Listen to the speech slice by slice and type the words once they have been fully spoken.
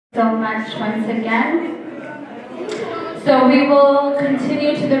So much once again. So we will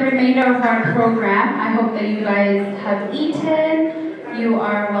continue to the remainder of our program. I hope that you guys have eaten, you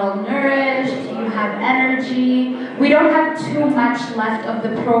are well nourished, you have energy. We don't have too much left of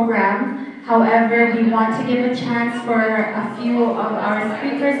the program. However, we want to give a chance for a few of our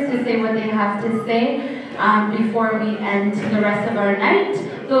speakers to say what they have to say before we end the rest of our night.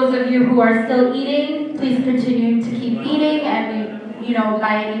 Those of you who are still eating, please continue to keep eating, and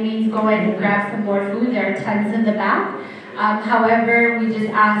by any means, go ahead and grab some more food. There are tons in the back. However, we just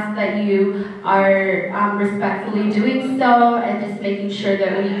ask that you are respectfully doing so and just making sure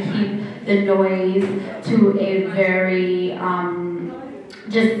that we keep the noise to a very,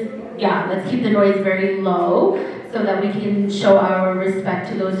 let's keep the noise very low so that we can show our respect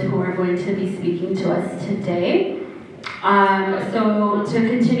to those who are going to be speaking to us today. So to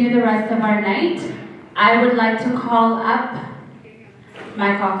continue the rest of our night, I would like to call up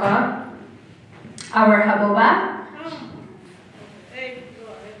my kaka, our haboba,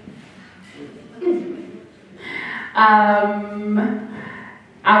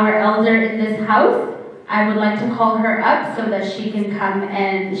 our elder in this house. I would like to call her up so that she can come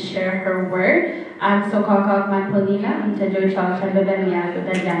and share her word. So kaka manpolina, intajo cha bebemia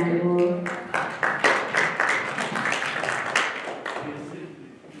bebenyangu.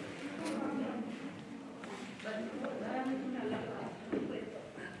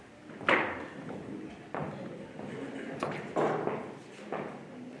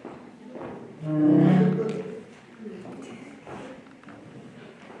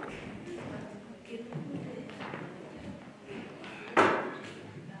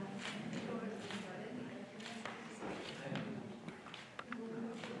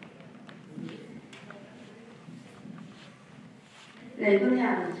 Để con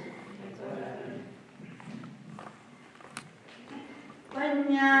nhà quanh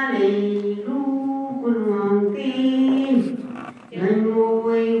nhà lì lu quân hoàng kim ngày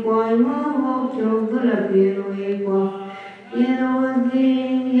ngồi quay mơ vô chỗ cứ là kia rồi qua yên đâu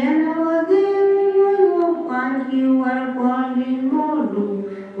ngồi quan chiêu al quan đi mô đủ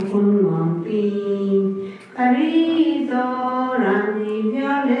quân hoàng kim cari to làm gì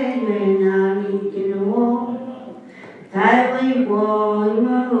nhớ để về nhà đi trên phố thái với quầy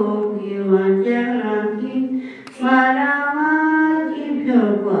mơ hồ kiều hoàn trang làm kim mà đang chim chờ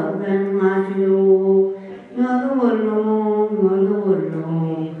quả bên mà chiều ngỡ cái buồn lô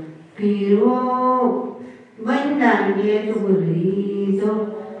kiều bánh đàn kia cho bưởi to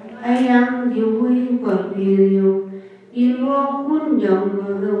ai ăn chiều vui quả kiều yêu quân dòng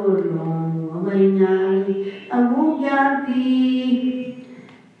ngỡ cái buồn lô ở bên nhà ở bút gia kỳ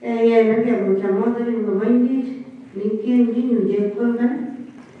đây nó kẹp một trăm mốt tới mà bánh đi linh kiên chứ nhiều dẹp con gắn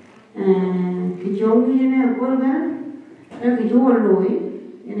cái chỗ kia này con gắn cái chỗ lối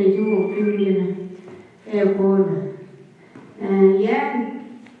cái này chỗ một kim kia này theo con giá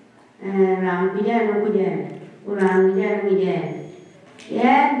làm cái giá nó có giá cô làm cái giá nó có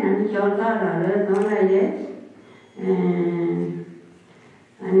giá nó cho nó rồi nó là giá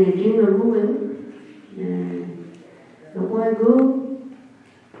anh này kiếm được cũng ứng rồi coi cứ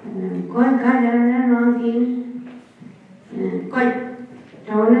coi khá ra nó kiếm coi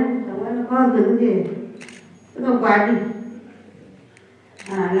cháu nó có đứng gì nó qua đi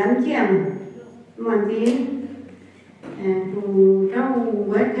lắm chèm mà tí cháu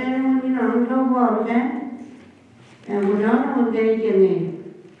quét cái nó như nó cháu vào cái một cháu nó một cái chuyện này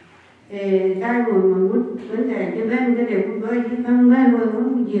cái rồi mà muốn vấn đề cho bên cái đều cũng có chứ không bên rồi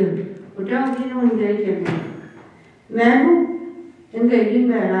cũng nhiều một cháu cái nó một cái chuyện này mẹ lúc những cái gì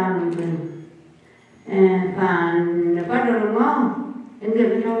mẹ làm rồi và bắt đầu là ngon những người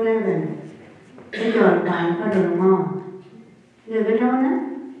bên trong đây về cái trò đàn bắt đầu là ngon người bên trong đó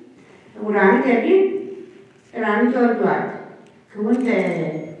ráng cái đi ráng cho chuẩn không vấn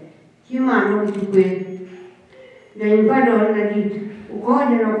đề chứ mà nó chỉ quyền rồi bắt đầu là đi có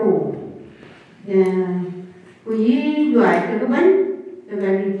cho nó cũ của gì giỏi cái bánh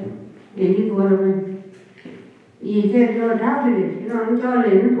rồi đi để đi qua rồi vì thế cho tháo thì nó cho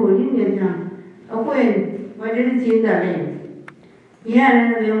lên nó phổi đến người chồng ông quên quay đến xin trả lên nhà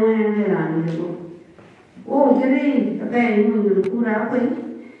này là ông em này làm gì được ô cái đi cái mình được cú đáo quên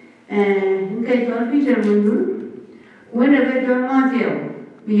cái cho phi trời mình luôn quên được cái cho nó chịu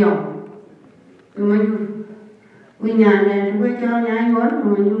bây giờ mình nhà này nó cho nhà ngón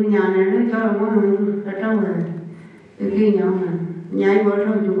mình nhà này nó cho ngón mình ở trong rồi cái kia nhau mà nhà ngón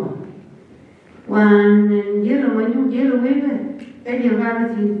trong chỗ và dưới là mình dưới là biết cái điều ra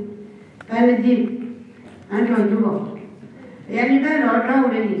là gì anh rồi chú bảo em đi tới đó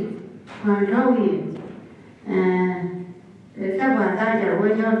trâu đây mà trâu gì để sắp vào ta trở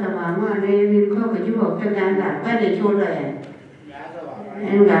quay cho tập báo mà nên không phải giúp học cho đàn giảm quay để chôn lại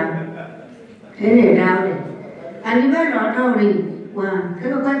em gặp thế để đau đi anh đi bắt nó đâu đi wow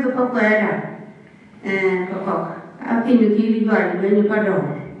thế có cái tôi quay ra có à khi được đi vào thì bên bắt đầu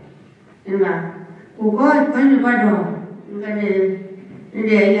em gặp cô có như bắt đầu cái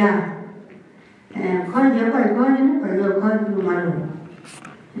để ra con nhớ phải có những phải rồi con mà rồi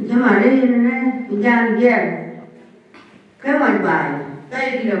chứ mà đây này gian kia cái mặt bài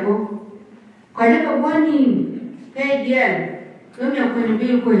đây thì là có những cái quan nhìn cái kia cứ nhiều quyền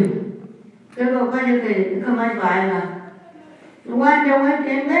biểu quyền cái có những cái mặt bài là quan trọng hết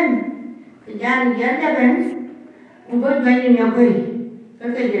trên bên cái gian kia ra bên cũng có mấy nhiều quyền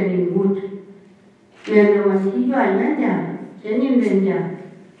cái gì mình muốn nên là mình chỉ phải nhớ nhà sẽ nhìn lên nhà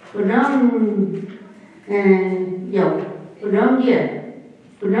của nó dầu của nó gì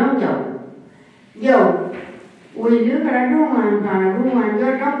của nó dầu ui đứa cái đó mà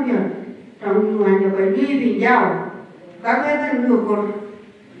do trong mà giờ phải đi thì dầu các cái đồ cột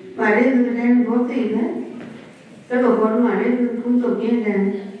mà đây là có gì đấy cái đồ cột mà đây không thuộc như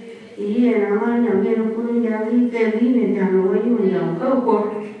này ý là nó nhỏ kia nó cũng ra cái này chẳng nó với mình dầu cái đồ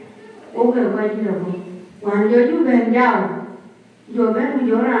cột ok quay đi được không hoàn giờ chú về dầu rồi bé bây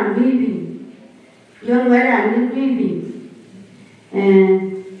giờ làm đi thì giờ phải làm những cái gì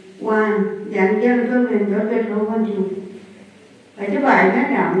quan dặn dân cho mình cho cái số con chịu phải cái bài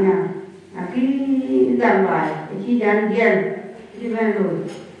nó nào nhỉ cái dàn bài cái dặn dân đi về rồi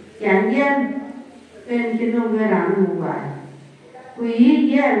dặn dân bên trên nông người làm một bài quý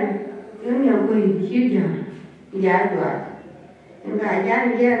dân giống như quý chiếc giờ giá rồi những cái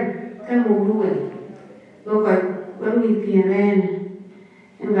dặn dân cái một đuổi rồi phải vẫn bị tiền lên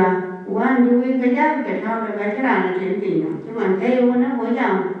em gặp quan như cái giá cái thao là cái làm là chuyện gì chứ mà theo nó mỗi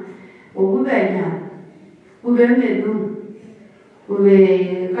dòng của quý về nhà quý về miền luôn quý về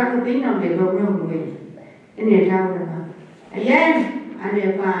các cái tính nào để gồm đâu quý về cái này thao là anh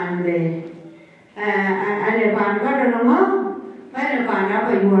để phản để anh để phản có được không á phải để phản đã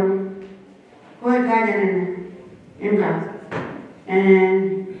phải buồn coi cái này em gặp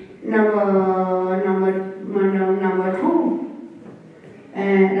number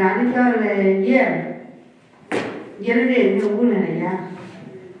 2 làm cho là giờ nó đến trong cái này ra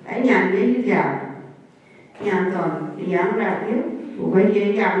cái nhà đấy như thế nhà toàn dạng là thiếu của cái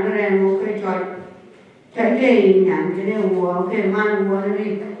gì dạng nó ra một cái trò cái nhà cái này mua cái mang mua nó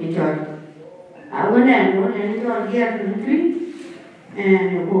đi thì trò ở bên này nó cho kia nó truy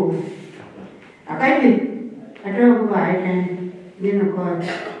nó buồn cái gì ở trong cái bài này như là coi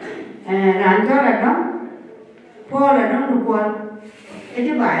làm cho là nó Paul Adong Bith Deng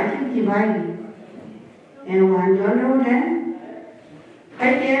cái bài chứ gì bài gì hoàn cho nó đấy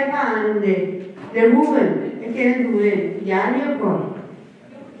cái chế bạn để mua mình cái chế tụi mình giá nhiều còn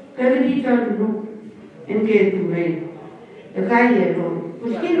cái đi cho tụi em kia tụi mình cái gì rồi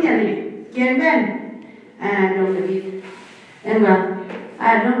cũng kiếm nhà này trên bên đồng là bị em gặp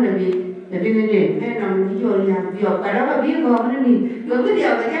đồng là bị để bên này cái nào mình đi rồi làm việc cái đó là biết không nên mình rồi cái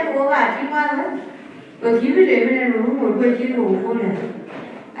điều cái chắc của bà chỉ qua đấy rồi chỉ biết để bên này nó một cái chỉ đủ thôi này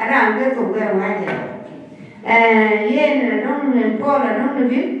làm cái tục là ngoài vậy yên là nó nên co là nó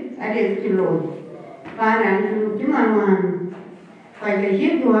biết để chịu lỗi và là chúng mà phải cái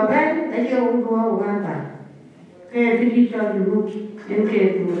chiếc đùa bé cái chiếc ông đùa của các bạn cái đi cho được em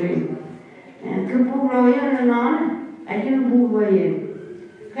kể tụi mình cứ buông rồi nó chứ nó buông về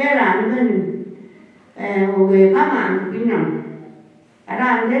cái làm mình về các bạn cái nào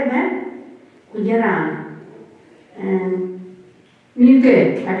làm thế bé của gia làm như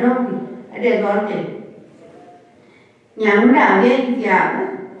thế ở đâu để đón thế nhà nó đã về thì à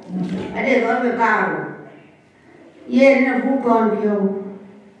để đón về cao yên là phụ con nhiều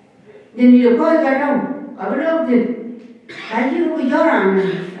nhìn nhiều coi cả đâu ở bên đâu thì cái chứ không có gió nào này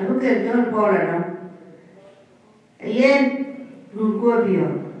ở cái gió Paul là đâu yên rùi qua nhiều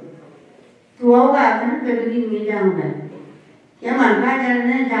tua cả cái đi nghĩ rằng này nhưng mà cái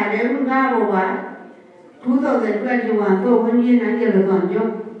này trả để cũng cao rồi quá chú tôi thấy cái gì mà tôi vẫn nhiên anh giờ còn chưa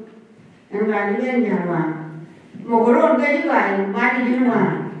em ra đi lên nhà mà một cái đồn cái như vậy mà đi chứ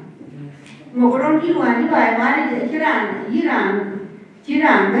mà một cái đồn như vậy mà đi chỉ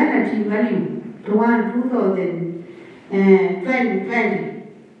làm cái là chỉ phải làm đúng không chú tôi thì quen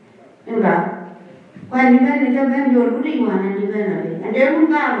em bảo quen như thế này cho em vô cũng đi ngoài này như thế này anh đều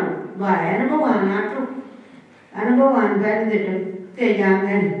không cao rồi vậy nó có hoàn nào chút anh có hoàn cái gì đó cái dạng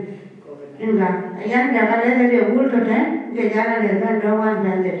này em bảo anh đã cái đấy đều vui rồi đấy cái dạng này là đâu hoàn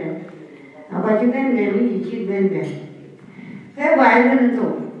cái gì đó apa juga yang dicit benda. Saya bayar itu.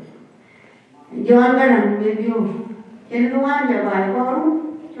 Jangan kan video, trên công an giờ bài có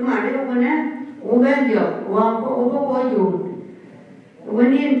chứ mà đi con á ô bên giờ ô có dù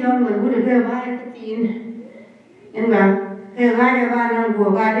bên yên cho người cũng được theo vai cái tin em bảo theo vai cho ba năm của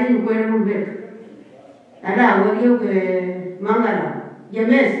ba đi quên luôn việc đã là một yêu về mangala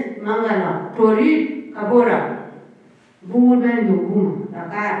James mangala tori kabora bu bên dù bu là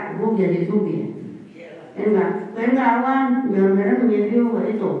cả bu giờ đi tu viện em bảo bên nào quan giờ người đó nhiều yêu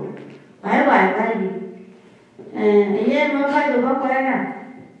vậy tổ phải bài cái gì em mới phải được có quen à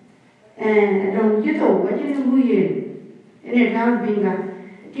đồng chí tổ cái chứ vui gì này sao bình cả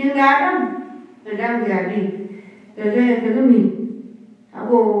chuyên gia đó người đang về đi cái mình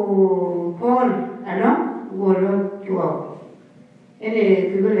cô Paul Adong chùa cái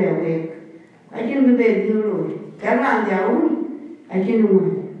này cái lèo về cái chứ cái về nhiều rồi cái làm giàu cái chứ đúng rồi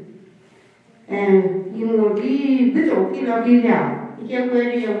nhưng một cái biết chỗ cái lo đi giàu cái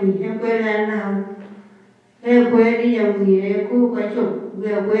quê đi dòng cái quê là nào cái quê đi dòng gì cô cái chụp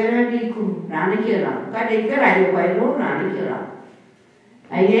về quê ra đi cùng làm cái kia là cái này như vậy lúc làm cái kia là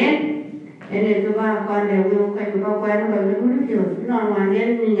ai nghe cái này tôi ba quan đều yêu cái tôi ba quen nó bây giờ nó kiểu nó ngoài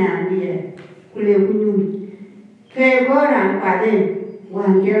đến nhà gì vậy cô liều cô nhung cái có làm quả gì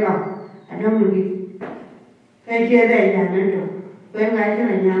hoàng kia lọc ở đâu mình đi cái kia đây là nó được quen gái cho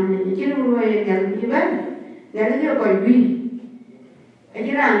là nhà mình chứ không nuôi nhà gì hết nhà nó kia gọi duy cái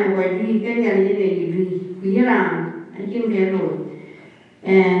chứ làm này gọi duy cái nhà này gì duy quý làm anh chưa nghe rồi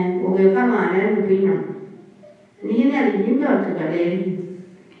của người các mà nên một pin nào ní này là những rồi từ cả đây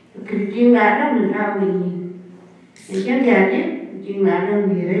cái chuyện là đó mình sao mình cái nhà chứ chuyện là đâu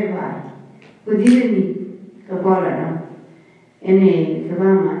gì đấy vậy cứ đi đi cái bao là đâu em này cái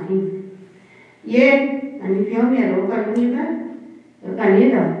bao mà thì ye anh phiếu nhà đâu có như thế cái này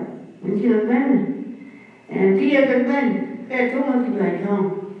đâu mình chưa biết kia cái bên cái chúng nó thì phải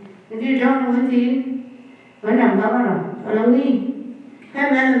không đi trong nó thì vẫn làm đó rồi là nghi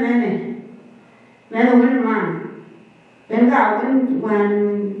cái mẹ này mẹ đâu biết mà bên gạo bên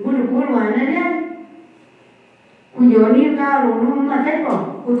hoàn bút hoàn này đấy cô giờ đi cao rồi nó mà thấy rồi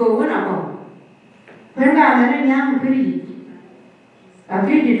cô tôi có nào không bên gạo này nó nhang cái gì à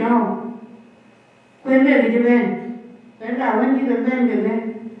cái gì đâu quên về cái bên gạo bên chỉ bên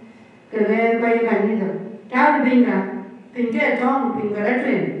cái quay cái gì rồi cháu đi bên cả bên cái trong bên cái đất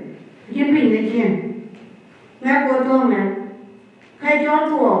liền trên bên cái kia mẹ cô tôi mẹ khai cho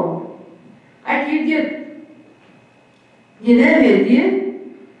tôi ai chỉ biết gì đấy về gì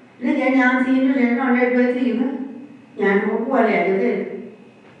lấy cái nhà thì nó lấy nó lấy về thì nhà nó qua lẻ được thế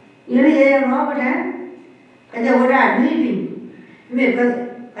như thế nó có thế cái giờ ra đi đi mẹ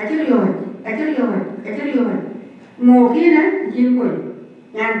cái chứ rồi ngồi kia đấy chín quỷ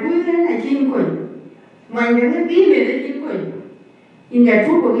nhà cuối đấy là chín quỷ mày những cái bí về đấy chín quỷ nhìn nhà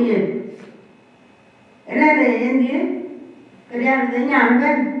chút của cái gì cái này để em biết cái đèn cái nhà nó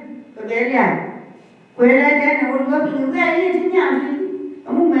bên cái bé đèn quê đây cái này một đứa bị những cái ấy thế nhà gì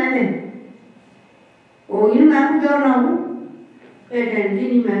ông mẹ này ôi nhưng mà không cho nó cái đèn gì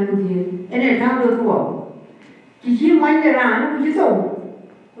nhưng mà cái gì cái này thao được của chỉ mấy cái là nó chỉ thổ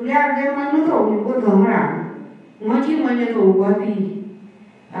ra cái mấy nó thổ những con thổ ra mấy chỉ mấy cái thổ qua đi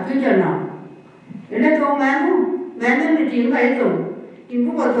à cái chuyện nào cái này thổ mẹ nó mới tiếng cái thổ tiếng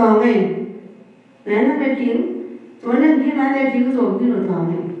cũng có thổ này mẹ nó mới tiếng tối nay khi mà đây tiếng thổ cái thổ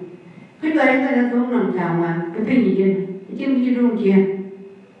này cái đấy là thổ nằm chào mà cái gì vậy cái chim chỉ đông kia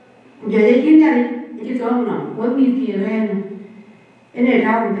giờ cái chim này cái thổ nằm có mi tiền lên cái này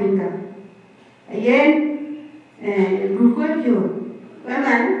đau thì bình cả ấy gục quá nhiều cái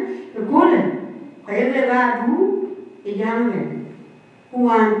mà cái cú này cái về ba cú cái giang này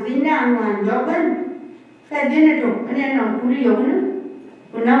hoàn tính ra hoàn gió bên cái bên này trục cái này nó cú đi giống nữa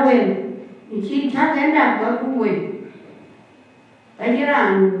còn nó về thì khi thắt cái đạp vào cú về cái gì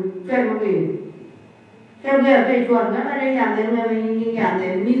là cái một cái cái về cái chuột nó ở đây làm để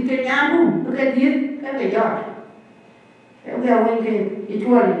mình cái nhà luôn cái thiết cái giọt cái cái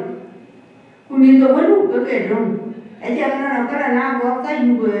chuột này cũng mình có vẫn cái rồng ấy chứ nó là cái nào có cái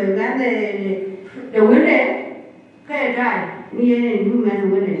gì về cái để vấn đề cái trái như này như mà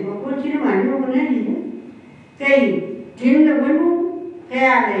vấn đề có chỉ mà nó vấn đề gì cái chính là vấn đề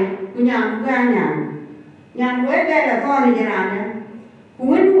cái này cái nhà với cái là con này làm đấy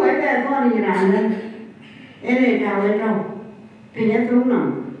cũng với cái là con này làm đấy cái này chào bên trong thì nhớ xuống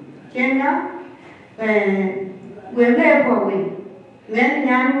nằm trên đó về cái của mình mẹ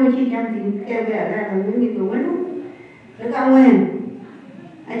nhà nuôi chi chăm thì kêu về ra là những người tuổi nó cái cao nguyên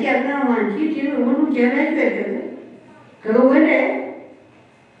anh chị nó mà chi rồi muốn nuôi chơi đấy về cái vấn đề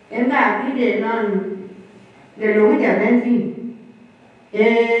em bảo cái để lối trả bên gì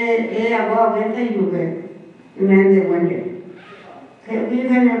ê à bao bên thấy nhiều về men the one day. We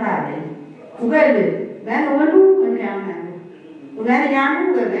can about it. Well, then one who can come. We got a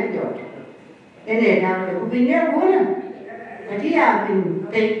young woman and daughter. And then now the cooking your woman. But he have been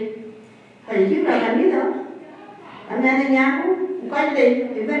paid. But you know, I know. And then the young quite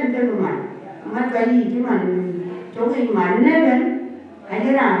late, even the woman. Mất cái gì chứ mà chỗ hình mà nếp đấy anh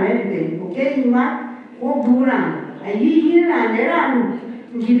cứ làm đấy để cái gì mà cô bu làm anh gì làm để làm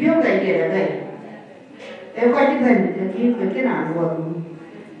chỉ biết cái gì là cái em coi cái hình cái nào rồi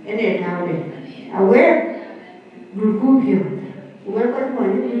cái này nào đây à quê đủ cú hiểu quê có mọi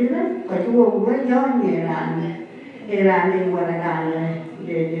những gì đó có chú quê gió nhẹ làm đi qua là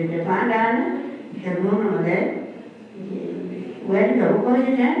để phá ra đó thì luôn là đấy quê nó đâu có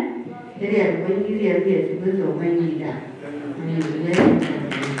gì hết. When you get it, it was when you die.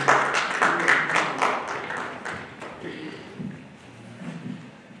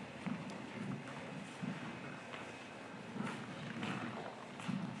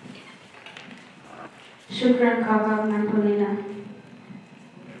 Shukran Kaka Mantolina.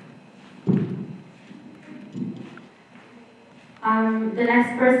 The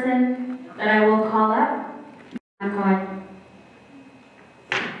next person that I will call up, God.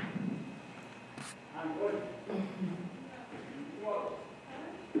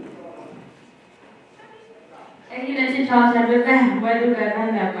 Anh đã chỉ choฉันด้วยกันไว้ดูกันนั่น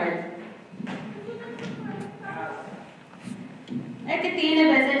แหละไปไอ้กตีเนี่ย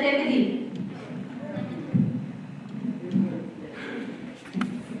แบบเจ๊กตี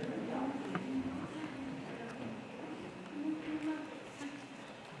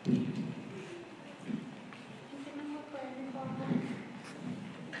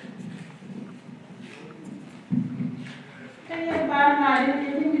ไอ้บ้านมาเนี่ยที่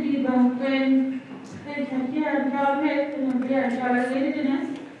ไม่ดีบ้างเป็นSaya jawab dia jawab lagi tu nas,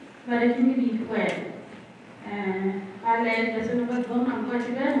 pada sini di kuat. Kalau dasar nak buat nampak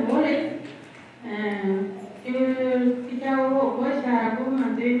juga boleh. Kita buat cara pun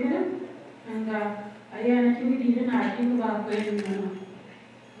nanti tu, angka ayah nak sini di sana nanti tu bawa kuat mana.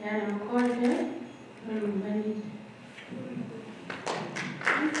 Ya nak kuat je, bani.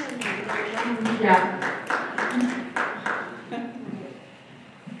 Ya.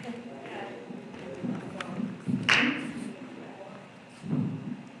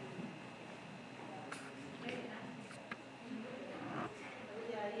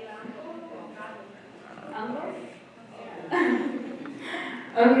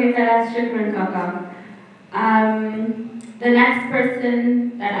 Okay, that's Shukran Kaka. The next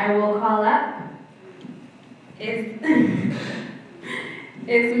person that I will call up is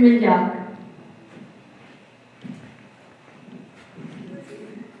Minjak.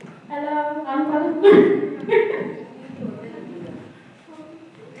 Hello, Uncle.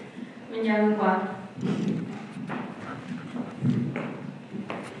 Minjak qua.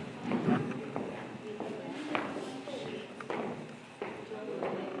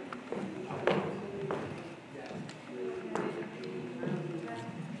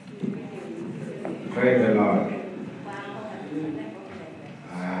 Praise the Lord.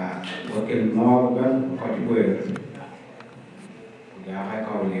 Working more than 40 years. I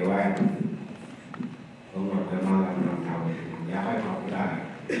call you away. Không một cái mà làm đồng thầu giá phải học lại.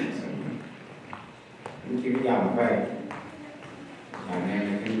 Chỉ bây giờ mà vậy. Anh em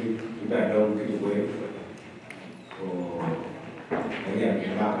cái chúng ta đông cái quê của cái gì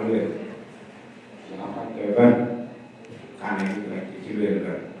ba cái luyện. Nó phải cái vân. Cái này là chỉ luyện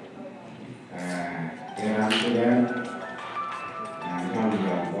rồi. Thế làm cái đó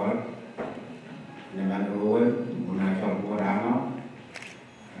Nhomlaau quá nên bạn đối một ngày chọn qua đá nó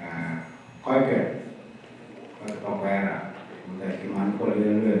coi kệ coi tao quen rồi một ngày thì mình có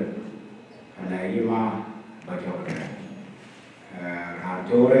lên lên cái này như mà bao giờ cái làm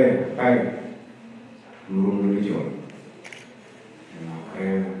chỗ đây tay luôn đi chỗ cái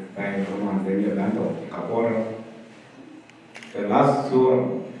tay của mình đến giờ bán tổ cả qua rồi the last tour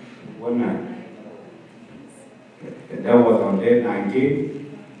one night. That was on date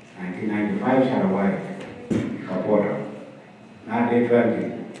 1995 Sarawak, Kapora. Not day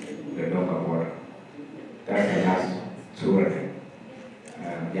 20, the dog Kapora. That's the last tour.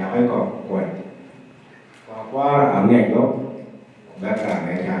 Phải có quần. Qua ở ngày đó, bác cả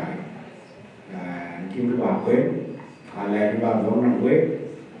ngày chàng. Kim cái bà quên, lên bà giống nằm quên,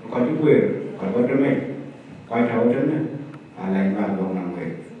 có chút quyền, còn có trấn mình, coi cháu trấn này, lên bà giống nằm quên.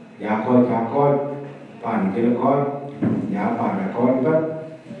 Dạ coi, bàn kia coi, nhà bàn là coi tất,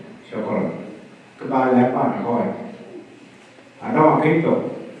 cho con cái ba lẽ bàn coi, đó kết tục,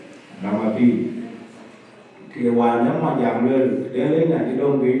 là mà thì hoàn nếu mà giảm lên đến là cái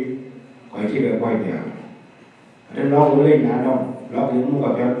đơn vị quay chỉ được quay nhà, Ada log boleh nadong, log yang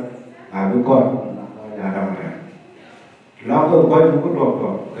muka kan, bukan nadong kan. Log tu kau muka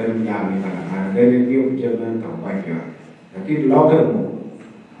doktor, kan nyami kan, kan dia jangan tahu baca. Tapi log tu,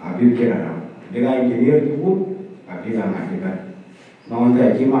 kira nadong. Dengan engineer tu pun, tak ngaji kan. Namun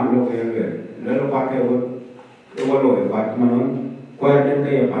saya cuma log yang lalu pakai tu log pakai mana, kau ada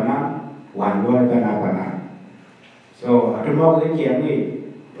kaya mana, wan dua kan apa na. So ada log yang ni,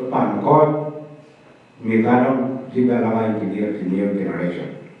 depan kau. Misalnya jika lama engineer senior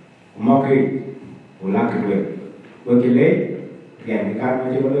generation, mungkin ulang kedua, begini, yang kita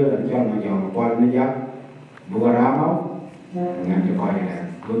macam mana macam Paul Media, bukan ramau, dengan sekolah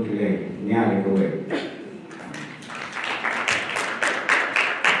ini, begini, nyari kedua.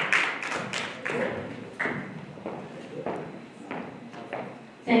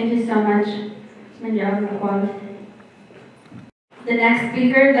 Thank you so much, Paul. The next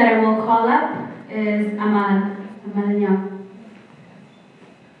speaker that I will call up is Amal Nyom.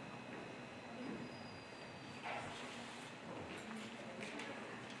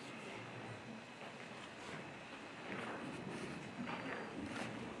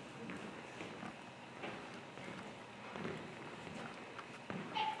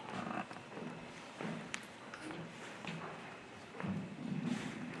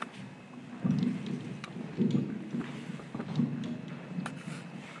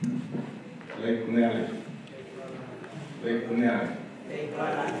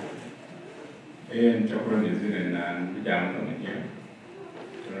 Cokron di sini dan bijam namanya,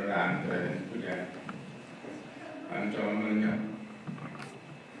 ceran dan punya, ancam namanya,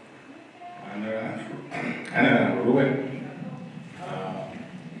 anak ruwen,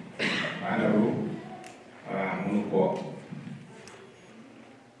 anak ru, munuko,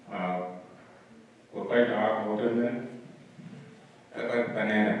 kukai tak hotel ni, kukai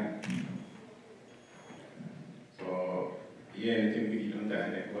banana, so ia ni cuma kita dah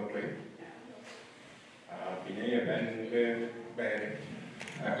ni kukai. Ini ben ben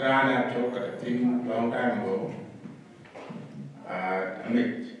akan talk at a team long time ago.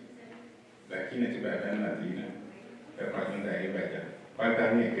 Amit, like in a Tibetan Latina, the person that I better. Quite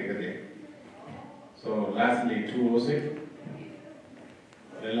a neat. So lastly, 206,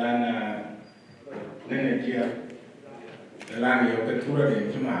 the land Nigeria, the land of the Tura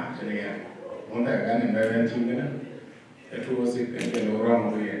de Juma, on that gun in Baran Chingana, the 206 and the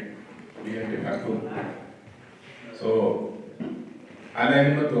Oram way, we have the Paku. So, I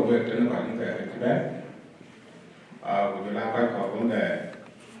am not over to the Tibet. Would you like to call on the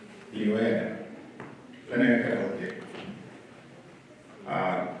Liway? When I got out there,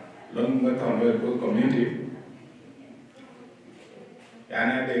 long with on the community.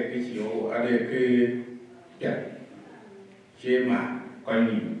 Yana de Kisio, Ade Kit, Shema,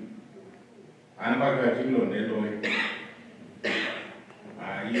 Connie. I'm not going to know the lawyer.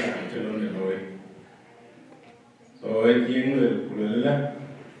 Yeah, I'm still on the lawyer. So I think we'll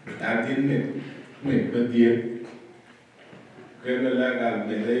I didn't make the deal. Kerana kalau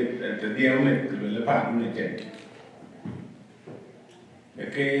the deal make the part in the jet.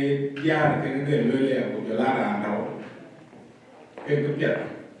 Okay, yeah, I think they really have to lara now. Okay, good job.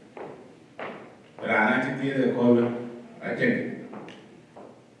 Rana citi the call a jet.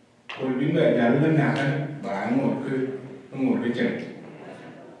 Could be made a little nakan, but I'm more reject.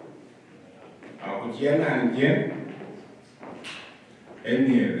 Our Kuchiana and Jen. And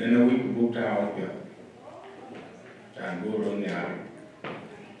here, then we booked out here. And go on there.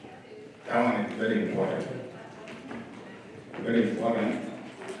 That one is very important. Very important.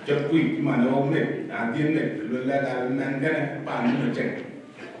 Just quick, man, old net, I didn't let that man get a pan check.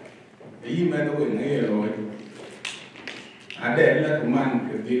 The man over here, I did let a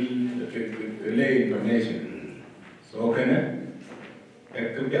man deal lay information. So, can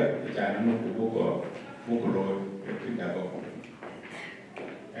it could get the channel to book road,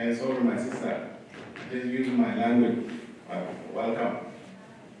 and so my sister, just using my language, welcome.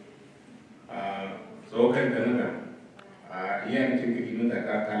 So can Canada. Here I'm thinking even that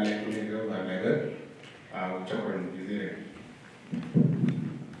I can let you go by level, Chokran is there.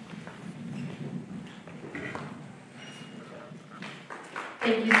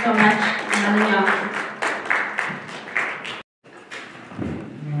 Thank you so much, Nyom.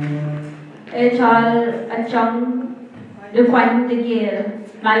 It's all the quite the gear.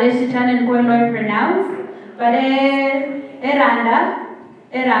 Malaysian and quite Lord pronounce, but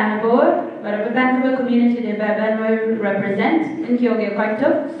Iranabor, but a Bantaba community that Babanoi represent in Kyoge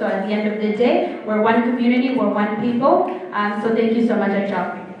Kwarto. So at the end of the day, we're one community, we're one people. So thank you so much,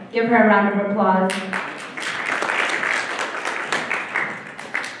 Achal. Give her a round of applause.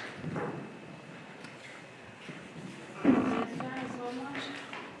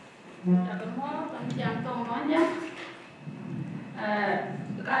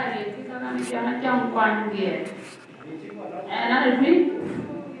 cái này cho nó trong quan kia, nó được biết,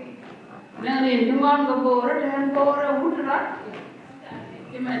 nên liền chúng con có bồ rất là cô ra hút rồi,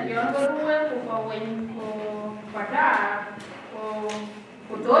 thì mình cho nó có ruồi của quỳnh của quả đá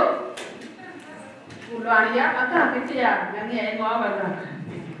của tối, của đoàn giác ở cả cái gì à, những nghe ngó vào rồi,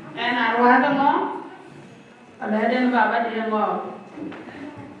 là rồi nó ngó, ở đây đến vào bắt đi ngó,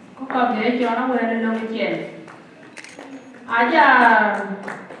 có thể cho nó về lên cái chén. Aja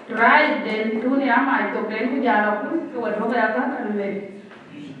try dan dunia mai to ben ku jalo ku ko do ga ka kan le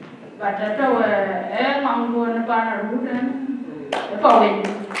bata to mang ko na pa na ru den pa we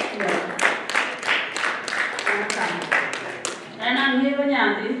ana ni ko nya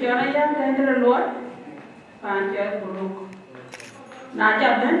ti cho na ya ka ta lo pa cho ko lu na cha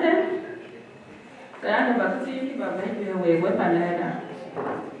ben den ka na ba ti ba ba we we pa na da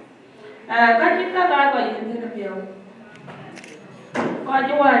ka chi ka ga ko yin ni bio coi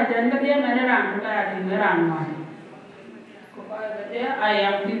chú ơi, trên cái tiếng này nó rằng chúng ta thì nó rằng ngoài coi cái tiếng I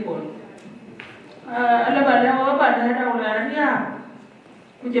am people là bà leo đâu là nó nha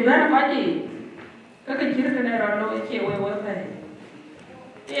cô chỉ biết nó có gì cái chữ cái này rồi lôi chiều quay về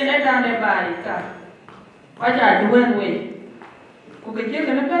thì nó đang để bài cả quá trời chú quên quên cô cái chữ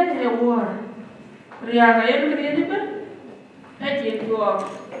cái nó biết theo qua ria cái em cái gì biết cái chuyện của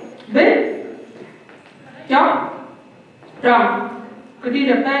biết chó tròn cái đi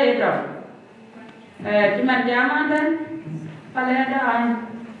được tay rồi, chỉ mình dám ăn đấy, và lên đó ăn,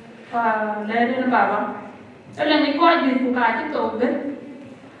 và lên đó bảo bạn, đó là những coi gì cũng cả chứ tổ biết,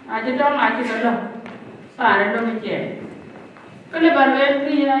 chứ trong ai chứ đó, phải là đâu mình chè, cái này bạn lên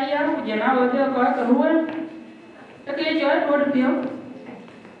đi ya, cũng chỉ nào ở đây có cái ruồi, cái chơi ruồi được nhiều,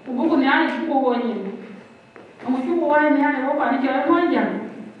 cũng bố con nhà thì cũng bố nhìn, ông chú bố ai nhà này bố bạn chơi mới chẳng,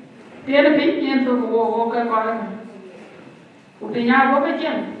 thì nó biết nhiên tôi bố cái coi. Udah nyawa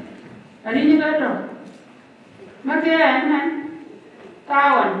macam, hari ni kan dah, macam mana,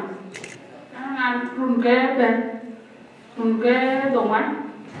 kawan, angan run ke dongan,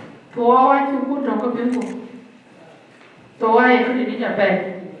 tua cukup dong kepingku, tua itu jadi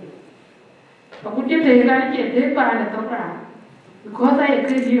capek, aku cipta kan cipta pada topra, kau saya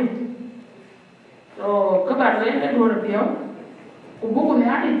kerja, so kebaruan kan dua rupiah, ubu kau ni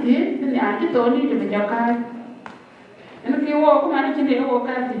ada ni ada tu ni dia menjaga. Nó kêu ô có mà nó chỉ để ô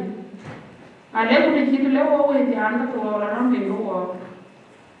cái gì à lấy cái gì lấy ô thì ăn cái đồ là nó bị ô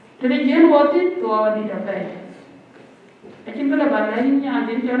thì để diễn ô thì đồ đi đâu vậy cái chuyện đó là bạn lấy nhà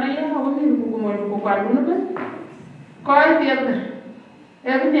đến cho nó ấy không có gì cũng một quản luôn đó coi việc rồi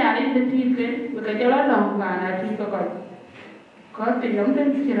em nhà đi đến thì cái cho nó lòng và là thì có tình giống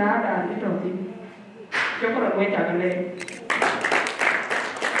đến chỉ ra là cái đầu tiên cho có được quay trở lại.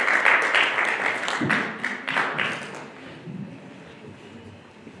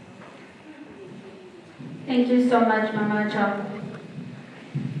 Thank you so much, Mama Chong.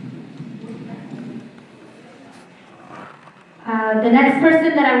 The next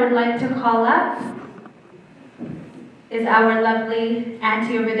person that I would like to call up is our lovely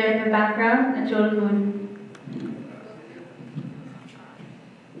auntie over there in the background, Ajol Moon.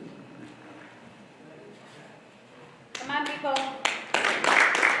 Come on, people.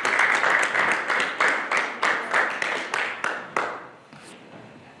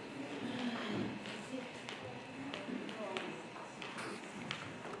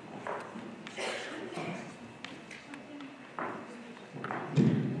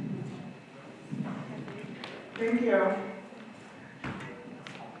 Thank you.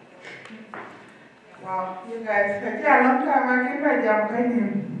 Wow, you guys, I long time I can jump in.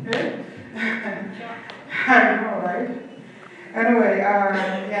 I know, right? Anyway,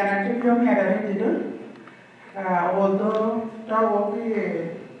 yeah, I took your head and did it. Although that will be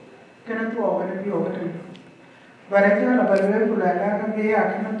cannot do over the view. But I tell about the people that I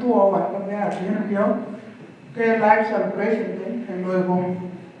cannot do over the live celebration thing and we go.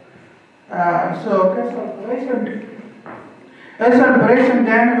 So cái celebration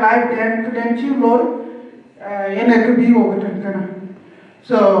then live then couldn't you Lord in a could be over to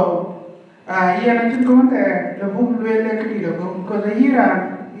so yeah I just go there the book will like because a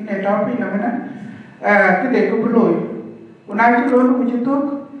year in a topic could they go below when I took on which you took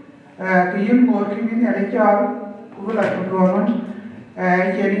the young more community and a job who like to draw on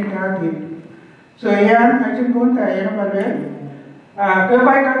getting target so yeah I just go there cái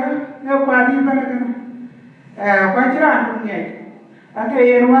bài cái nếu qua đi cái quay trở lại trong ngày cái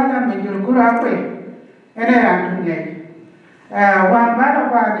yên hóa là mình dùng cú ra quay cái này là trong ngày hoàn bát là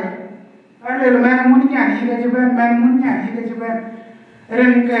qua đấy cái này là mình muốn nhà gì cái chú bên mình muốn nhà gì cái chú bên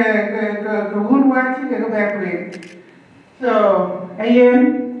ren ke hun wa chi ke ba kwen so ayen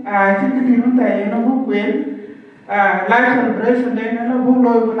chi ke di nun ta no bu kwen life celebration de na bu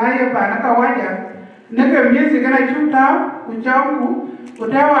lo na ye ba na ka wa ja ne ke music na chu ta ku chang ku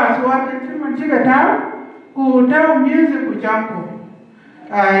ta wa so wa ke chi man chi ka ta ku ta music ku chang ku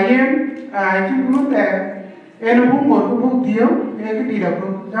yen chi nun ta en bu mo bu dio e ke di da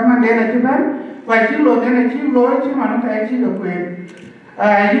ko zaman de na chi ban wa chi lo de na chi lo chi man ta chi ka kwen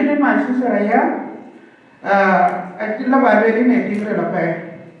yin ni ma sister ya la ba de ni tigre la pa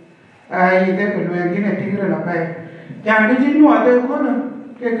ai de ko le ni tigre la pa yang de jin wa de ko na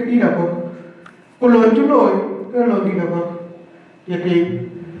ke di da ko lo chu lo ke lo di da ko ye ti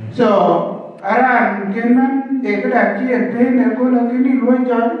so aran gen man de ko da chi en te ne ko la ke ni lo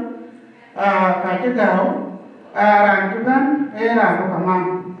cho ka che gao aran chu ban e ra ko ka man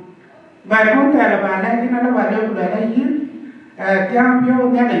ba ko ta la ba la ni na la ba de ko la yin tiang pio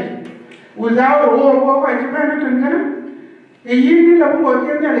ngane uzao wo kwa chipana tengana e yindi la mo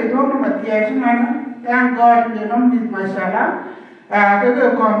ke ngale to no matia chimana thank god you know this mashallah ke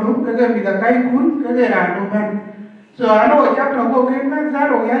kondu ke mi da kai kun ke ra no ban so ano ja to ko ke na za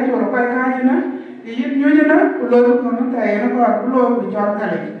ro ya jo ro kai ka jina e yin nyu jina lo ko no ta e no ko lo ko chor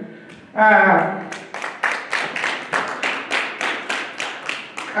kale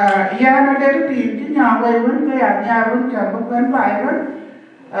ya na de ti ti nya wai won ke ya nya run cha ko ban bai ron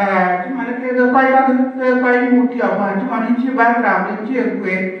chi ma ke kai ba ke kai mu ti ba chi ma ni chi ba ra ni chi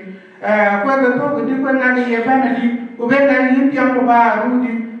kwe ko ke to ke ti ko na ni ye ba na di u ben na yin ti am ba ru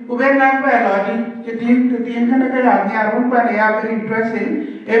di u ben na ba lo di ti ka na ke ya nya run ba ya very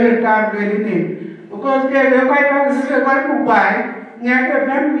interesting every time very new because ke kai ba ke kai mu bai nya ke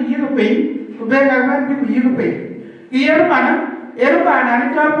ban ku yi ko pe u ben na ban ku yi ko pe ye ma na eru ba na ni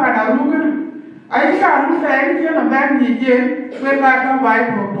cha pa na ru kan ai ka ru sa ni che na ban ni je we ka ta bai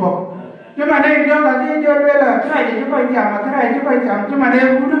pro to che ma ne jo ka ji jo le la ka ji ko ja ma ka ji ko ja che ma ne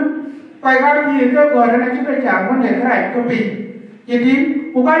ru na kai ka ji jo go na chi ko ja ko ne ka ko pi ji ti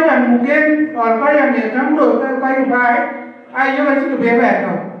ku ka ya mu ke or ka ya ne kam lo ka kai bai ai yo ka chi ko be ba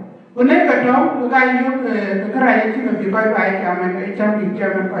to ku ne ka to ku ka yo ka ra ji ko bi bai bai ka ma ne cha bi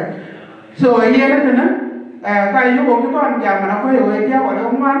cha ma kai so ye na na cái yêu của cái con nhà mà nó có hiểu về theo ở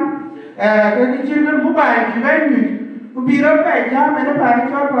đâu ngoan cái chuyên viên phú bài thì bên mình vì nó phải cha mẹ nó phải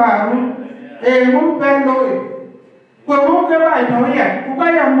cho vào muốn bên rồi của muốn cái bài nói vậy cũng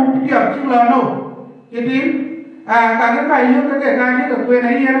có là một kiểu chứ là đâu cái tím cả cái bài yêu cái cái như cái quyền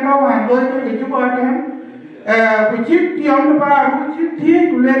ấy nó có hoàn đôi cái chú bò đấy của chiếc tiêu nó ba của chiếc thiết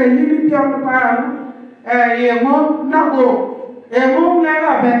của lên là những tiêu nó ba muốn nó bộ muốn nghe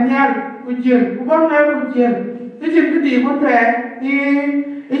là bền nhau của chuyện của bác nói của chuyện cái chuyện cái gì cũng thế thì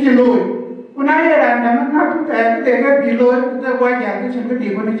cái chuyện lùi của nãy là nó ngắt cũng thế cái bị lùi cái quan trọng cái chuyện cái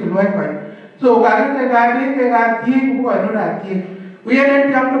gì cũng chuyện lùi vậy so cả cái thi cũng gọi nó là thi bây giờ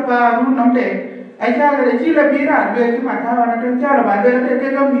đến trong lớp ba lúc nóng để ai cha là chỉ là biết là về cái mặt thao nó cái cha là bạn về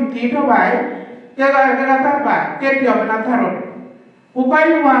cái mình tí thôi vậy cái tác bài cái điều mình làm thao rồi của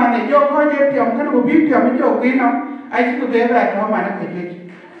cái mà này cho coi cái điều cái nó biết điều mới cho cái nó ai chỉ có về lại thôi mà nó phải biết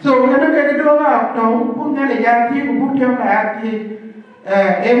so kana ke do ga to bu na le ya ti bu ke ka ti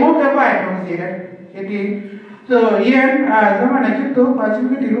mo ke ba to si re ke ti so yen sama na chi to pa chi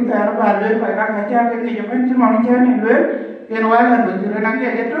ke ru ta ba le pa ka cha ke ni je ban chi ma ni cha ni le ke no ala no ji na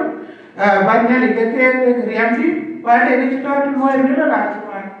ke to ba na le ke riam ti ba le ni to to no ni la chi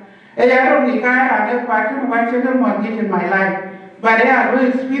ma ya ro ni ka ke pa chi ma chi ke mo ni in my life but I have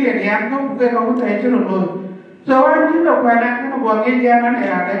experience ya ko ke ko ta chi no so I think the one I can walk in here and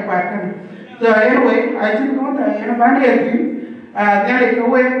I pattern. So anyway, I think what I am there is a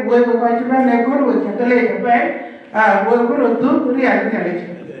way we will go to the good with the later pay. We will do reality.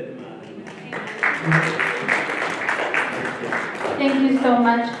 Thank you so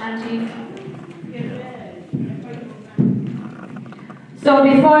much, Auntie. So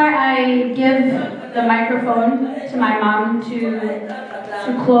before I give the microphone to my mom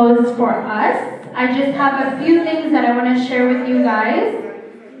to close for us, I just have a few things that I want to share with you guys.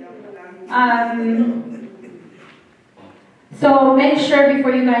 So make sure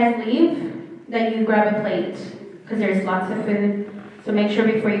before you guys leave that you grab a plate, because there's lots of food. So make sure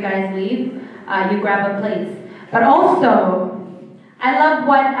before you guys leave, you grab a plate. But also, I love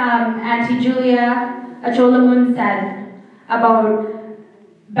what Auntie Julia Acholamun said about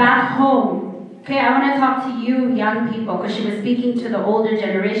back home. Okay, I want to talk to you young people, because she was speaking to the older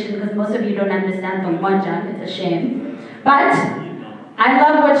generation, because most of you don't understand the Mwanjan, it's a shame. But I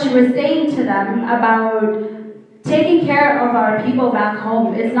love what she was saying to them about taking care of our people back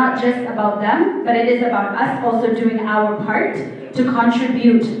home is not just about them, but it is about us also doing our part to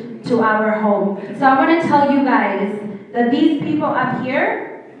contribute to our home. So I want to tell you guys that these people up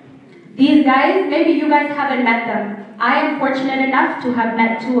here, these guys, maybe you guys haven't met them. I am fortunate enough to have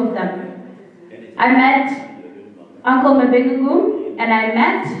met 2 of them. I met Uncle Mabingugum and I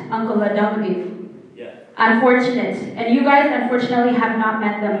met Uncle Adong Bith. Unfortunate. And you guys unfortunately have not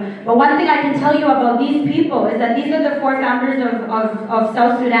met them. But one thing I can tell you about these people is that these are the 4 founders of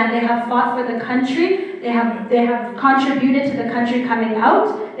South Sudan. They have fought for the country. They have contributed to the country coming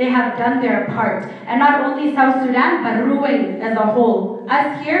out. They have done their part. And not only South Sudan, but Ruweng as a whole.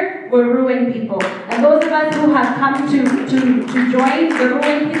 Us here, we're Ruweng people. And those of us who have come to join the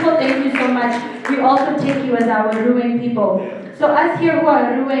Ruweng people, thank you so much. We also take you as our Ruweng people. So us here who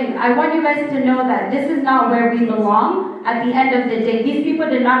are Ruweng, I want you guys to know that this is not where we belong at the end of the day. These people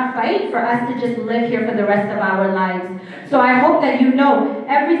did not fight for us to just live here for the rest of our lives. So I hope that you know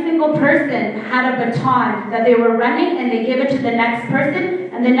every single person had a baton that they were running and they gave it to the next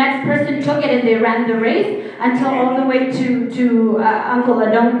person, and the next person took it and they ran the race until all the way to Uncle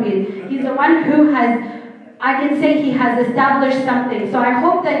Adong Bith. He's the one who has, I can say he has established something. So I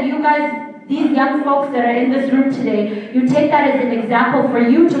hope that you guys, these young folks that are in this room today, you take that as an example for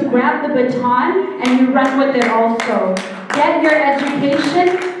you to grab the baton and you run with it also. Get your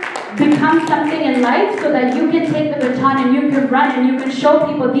education, become something in life so that you can take the baton and you can run and you can show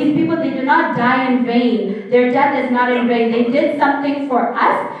people. These people, they did not die in vain. Their death is not in vain. They did something for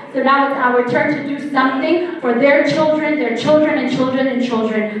us. So now it's our turn to do something for their children and children and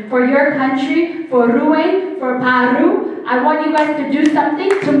children. For your country, for Ruweng, for Paru. I want you guys to do something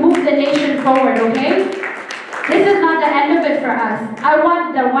to move the nation forward, okay? This is not the end of it for us. I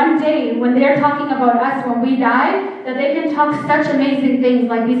want that one day when they're talking about us when we die, that they can talk such amazing things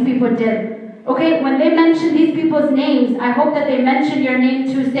like these people did. Okay, when they mention these people's names, I hope that they mention your name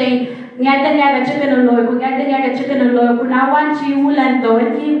too, saying,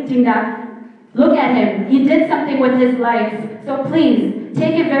 look at him. He did something with his life. So please,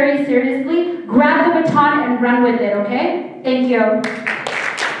 take it very seriously. Grab the baton and run with it, okay? Thank you.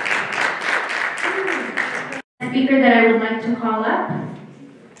 The speaker that I would like to call up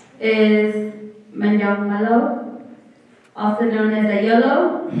is Nhomlaau, also known as a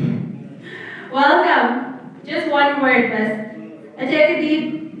YOLO. Welcome. Just one word, best.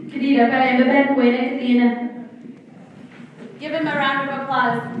 Give him a round of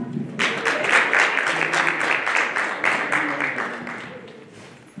applause.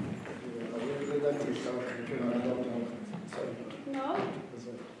 No?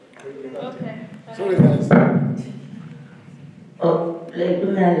 Okay. Sorry guys. Oh, like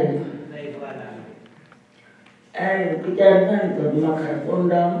married. And we can't go to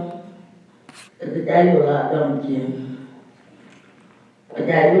Macaronda. The day you are done, Jim. A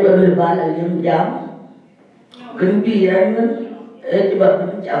day you will value him jam. Couldn't be a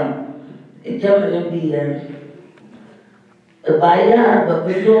jump. A jump and be a buyer, but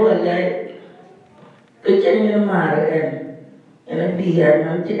we do a leg. Kitchen in and a beer,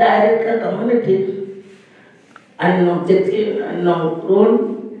 and she died at the community. And no sitting and no room,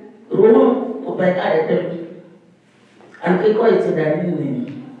 by item. And we quite to that in me.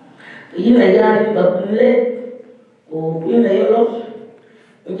 In a yard, but late, or in a yellow,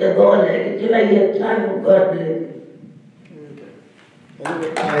 which are going like it in a year time of God.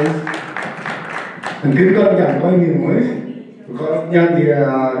 And people are going in voice because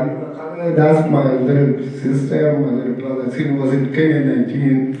that's my little sister, my little brother. She was in Kenya in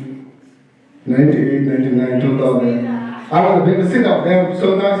 1998, 99, 2000. I was a babysitter of them,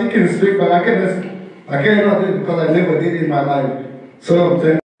 so now she can speak, but I cannot do it because I never did it in my life. So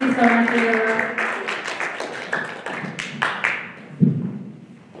Thank you so much for your work.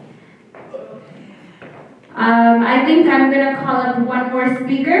 I think I'm going to call up one more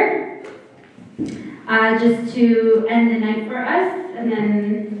speaker just to end the night for us, and then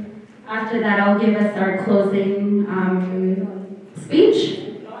after that I'll give us our closing speech.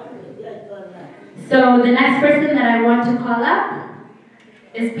 So the next person that I want to call up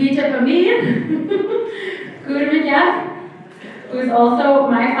is Peter Pamir, who's also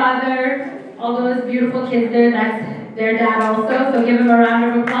my father. All those beautiful kids there, that's their dad also, so give him a round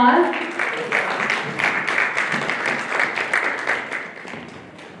of applause.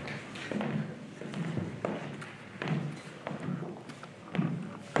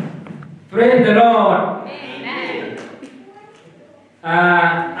 Praise the Lord. Amen.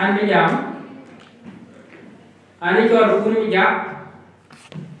 Anh bây giờ anh ấy cho được cũng giác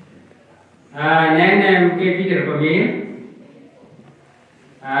nên em cái video của mình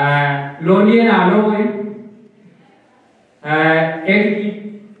luôn đi nào luôn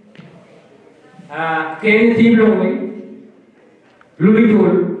Keng Tim Loi, Louis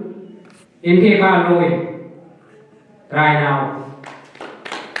Tool, in Keka Loi, right now.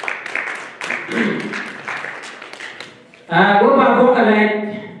 Go back home and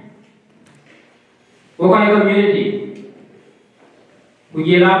go by community. We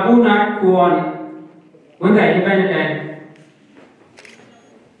get a puna kuon, one day dependent.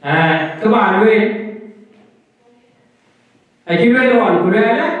 Come on, wait. I give it on,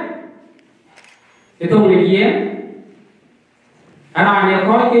 Kurella. It's only here. And I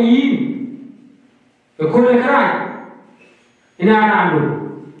call the yin. The Kurella cry. In our hand.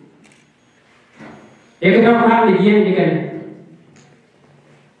 You cannot have the yin, you can.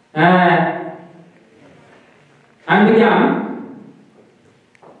 And the young,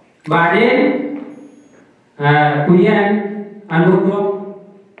 but then, Kuyan and Woodrow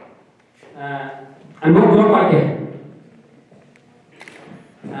and Woodrow Pocket.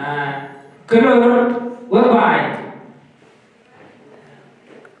 Color whereby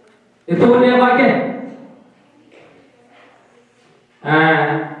it's only a bucket.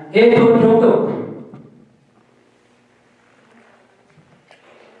 Eight to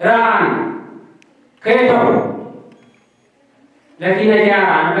Ran, Kato, Latina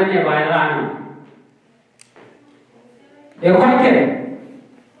Yara, and Bene by Ran. The Quaker,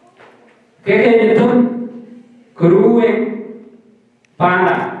 Kate Tun, Kuru,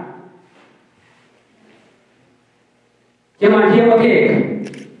 Panda. Jamatia cake,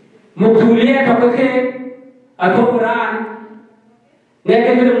 Mutulia of a cake, a toporan,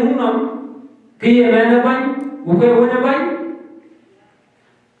 Naked Munum, Kia Manaban, Uke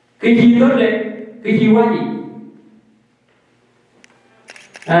Kiki Dole, Kiki Wadi.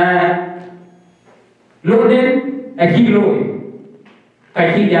 Loaded a kilo,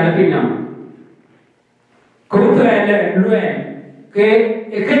 Kaki Jalapinam. Kuta and Luen,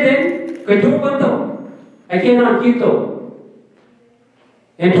 Kaden, Katopato, I cannot Kito,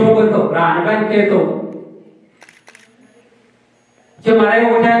 and Topato, Ran, Banketo. Chamare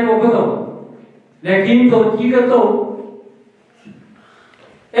Hotel Opoto, Lakinto, Kikato.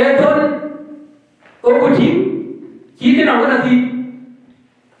 Eton, Oguchi, Chicken on the sea.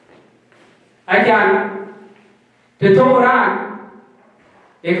 I can. The Torah,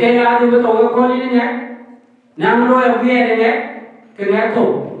 a Kaya with over calling in there. Now, no, we had in there, Kanato.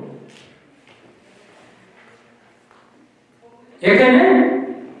 A can.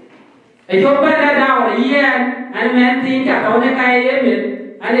 A job by that hour, a year, and man think that on the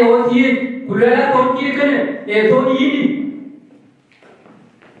Kaya, and they was here, Kulala told Chicken, they told Yidi.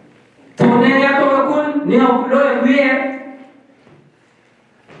 Tonega to a good, Neo Loy, weird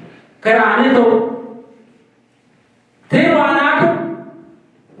Caranito. They were not,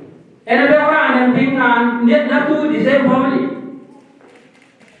 and a Beran and Ping and yet not to the same family.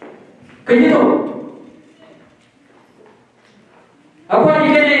 Can you know? Upon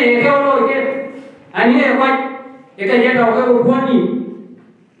you get a Golo again, and here what you can get over one.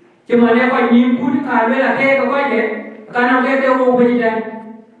 Jimane, you put a cake of white, cannot get over it.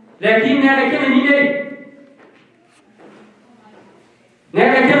 Lakin nga kacang ni deh, nga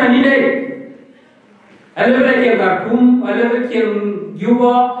kacang ni deh. Alam macam Khartoum, alam macam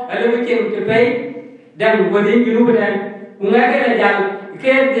Juba, alam macam Tepai, dan wadin julu badan. Unga kena jalan,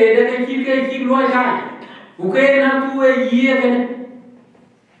 ke dia kecil luar sana. Uke nak tu ye kan.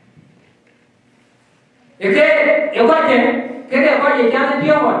 Ekor je jangan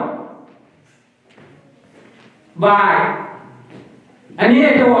dia buat. Bye. Ani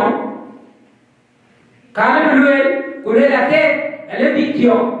itu orang, kalau dulu, kuda laki, lebih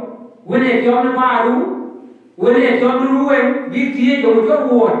tiap, wujud tiap baru, wujud tiap dulu, big tiap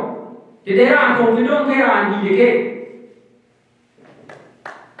jauh buat, jadi orang tu tidak kira andi je.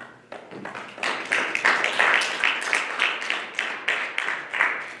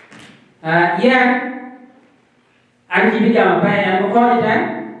 Ya, andi bijak apa yang berkau ini,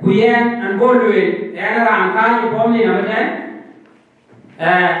 kuyen, anda boleh, yang orang kaya pun ni apa ni?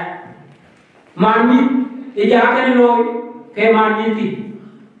 Mandi, ijakan loy, ke mandi ti.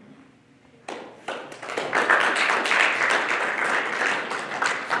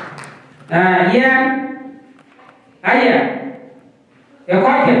 Yang, ayah, kau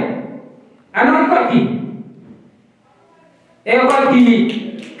ke, anak kau ki, kau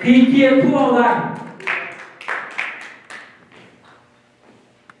ki tu orang.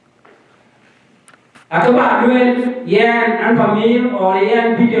 Atau bahagian yang anpamil or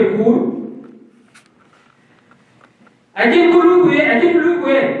yang pikir kur, aje dulu gue,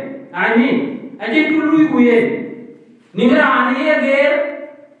 ani, aje dulu gue, ningra ani ya ger,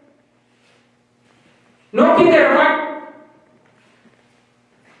 no kita rapat,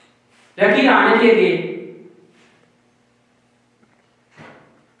 Lagi rana cegi,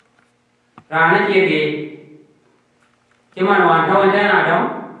 cuman wanita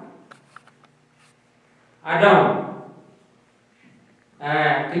ada,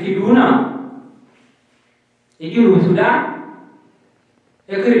 kejiduna, itu sudah,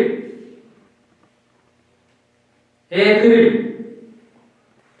 ekri,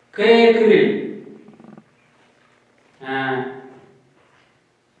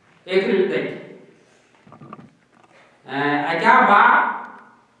 tadi, aja ba,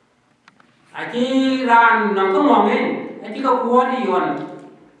 aji ran nang kemongin, aji kau kuat iwan,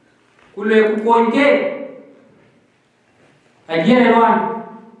 kuliah kukuan ke, aji lewan,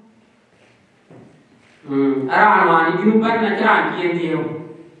 aran wani junuban naceran kian dia,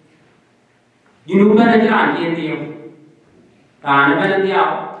 ran belan dia,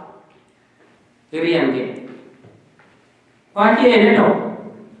 kerian ke, pagi ini tu.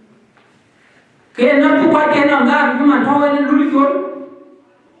 Kena tu kuat kena enggak, cuma tahu ini luli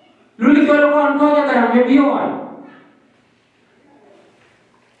kau kan kau je kerang mebiawan.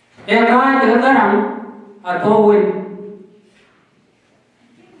 Kau je kerang atau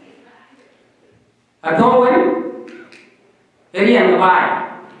ini yang baik.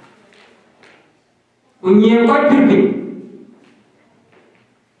 Punya kau terpilih.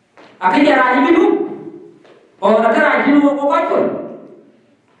 Akhirnya rajin itu, orang rajin itu kau kacau.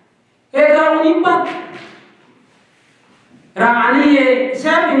 Kalau nimbat, rani ye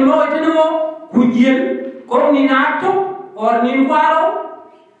siapa yang lo itu nemo hujan, kalau ni nato, orang ni kuaro,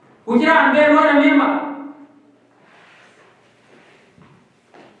 hujan ambil mana memang.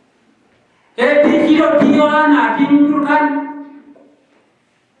 Pikir dia nak tinggalkan,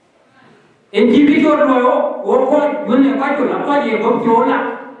 individu lo, orang punya kacau, apa dia berjual,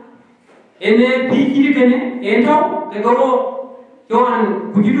 ini pikir kene, entah, kalau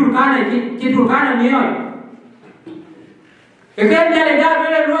Johan, kujidurkana ni oi. Ekan jale dah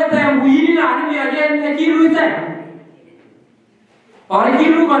bela luar yang bujini lah ni aja kilu itu. Orang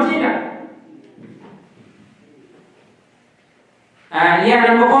kilu consider. Ia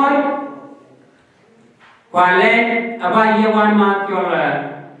nama kau. Kuala apa ia wan mak jual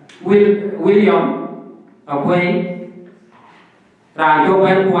William apa rajo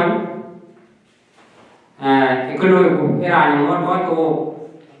berpuan. Kalau aku era yang orang tu,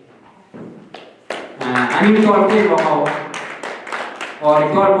 ani jual ke bawah, or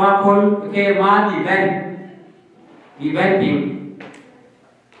jual mahal ke mah event,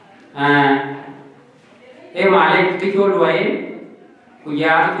 Malik jual dua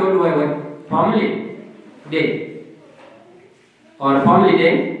kuya jual dua family day, or family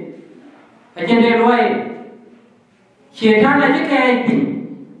day, aja day dua, syaitan aja kayak ini.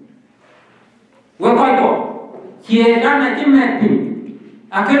 Wakai ko, syaitan aja mati.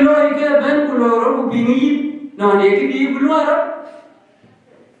 Akhir lo ikan ben keluar ko bingi, nane ke keluar,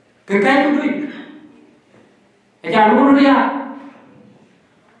 kekai tu duit. Aja lu dia.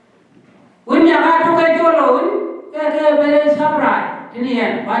 Unya ka tu kai jolo, ke bere sabrai. Ini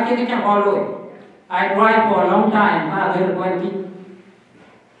kan, baca kita follow. I tried for a long time, ada berkuanti.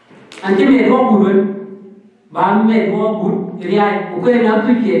 Anjir ni dua bulan, bam ni dua bulan, riai, bukan nak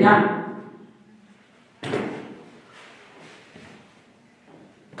tu syaitan.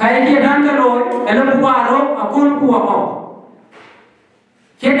 Kaya dia dan kalau elok buaro, akun buaro.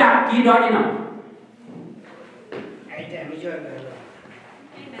 Cedak kita ni nak.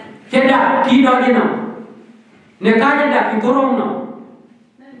 Cedak kita ni nak. Nekar cedak kita orang nak.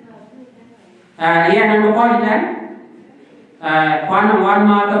 Ia nama kau ni kan? Kuanam wan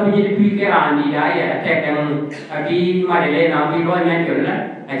mata pergi pikiran ni dah ya. Cek yang di Malaysia nabi loh yang jual,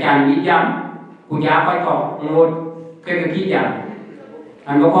 ajan bijam, kuja apa kau ngut ke kijam.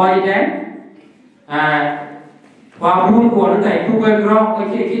 Anu kau ini, wabun kau nanti bukan kerok,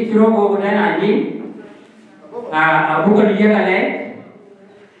 kerok kau bukan ani, bukan dia kan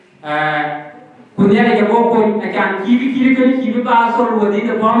punya lagi kau akan kiri pasal wadi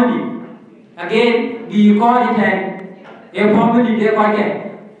the family. Again, di kau ini, family dia kau ke,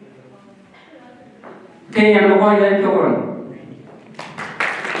 yang kau ini cakap.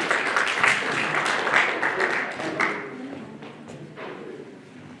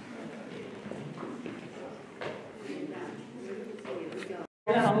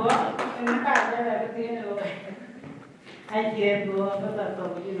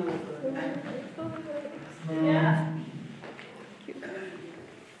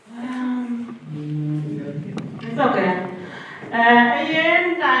 It's okay.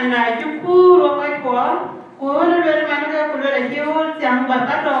 Ayen tanya cukup rokai kuah, kuah ni betul mana kuah lagi orang yang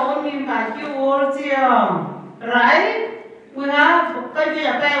bakat orang ni macam orang siang, right? we have kaji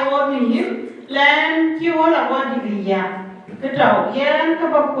a pay or him, land you all about the ya. Kutau, yen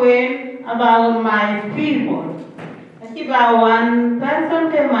kabakwe about my people. I keep about one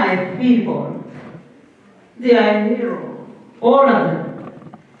person to my people. They are hero, all of them.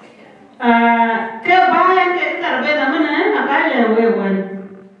 Kebayan ketar beda mana akale wewen.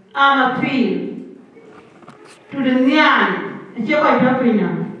 I'm appeal to the Nyan.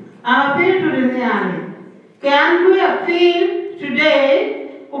 I'm appeal to the Nyan. Can we appeal today?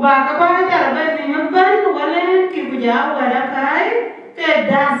 Ubakaba jarabe binyoban wale kibuja wadakai ke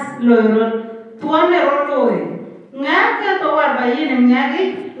das loron tuane rotoy. Ngaka to warbayin ngagi,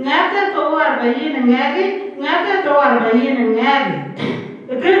 ngaka to warbayin ngagi, ngaka to warbayin ngagi.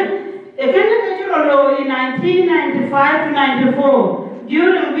 Again, in 1995 to 94,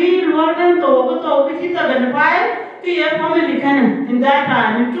 during we Lorden to which is 75, we have family canon in that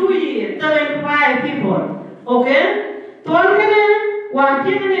time, in 2 years, 75 people. Okay? So one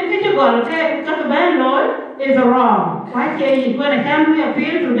thing in Kitchener, Kataban Lord is wrong. Why can't you? When I can we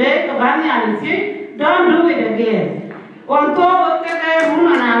appeal today, Kabanya and say, don't do it again. On top of the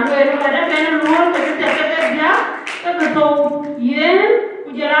woman, I'm going to let them know that the yen.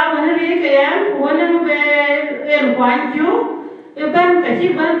 Jara wanari kayan wanan be el kwanju ban kachi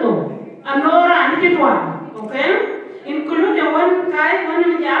banto anora ani kitwa okay include one kai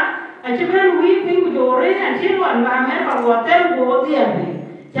one ja achiban we ping jore and chirwan ba me pa hotel go diabe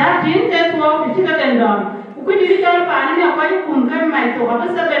ja tin te to bichika tendon ukudi jara pani me akwai kun kan mai to ba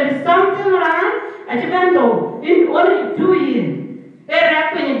 70 something around achiban to in only 2 years era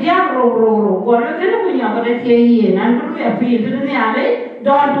kwenye diabro ro go le kana kunya ba de ye nan ku ya fi de ni ale.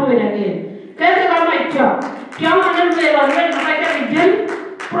 Don't do it again. Kaya ka may job. Kaya manan meron na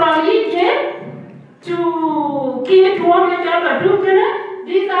from Egypt to Kenya to Wamena to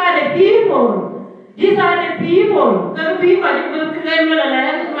these are the people. These are the people. The people that will claim the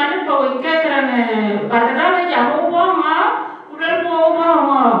land. Man, for we get them. But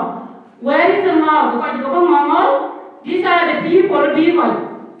where is the mouth? These are the people.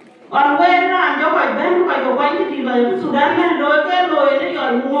 On where I'm going to Sudan and local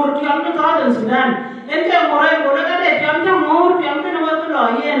more to Sudan. And then more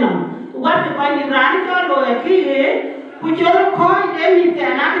what the point in Radical or a key, which all call them if they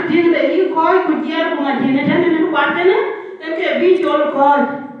are not deal the e call, could hear Martina and Watana, and they beat your call.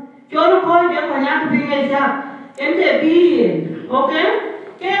 Your call, they cannot bring a job. And they be okay?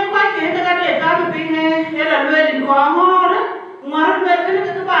 Can't quite get a job being a wedding call. Ngor be kene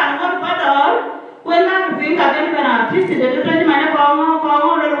ke ban ngor padol when na pin ka den bana artist de de mane ko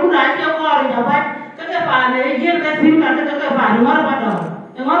le ku na che ko ri da ba ke pa ne je ke pin ka ke ban ngor padol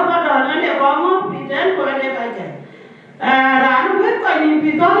ne ko mo piten ko le ka ke ran we ko ni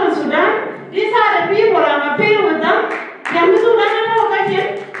pitol Sudan. These are the people I'm appeal with them. Them Sudan na ka che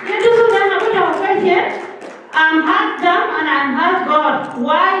ye Sudan na ko ka che I'm hurt them and I'm hurt God.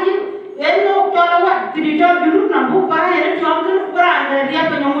 Why you no what did you do na buka and chong brand and ya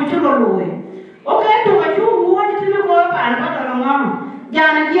penyo okay to what you want to go and what along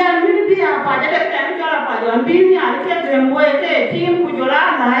jana gian mi bi apa jadi kan kalau apa yon bi ni ada ke gremwe ke team kujola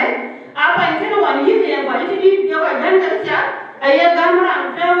nai apa itu wan yi yang apa itu dia kan kan kerja ayah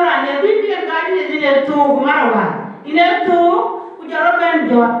gambar kamera ni bi dia kan ni dia tu marawa ini tu kujola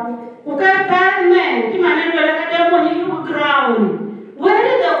benjot bukan kan men di mana dia ada mo ni ground. Where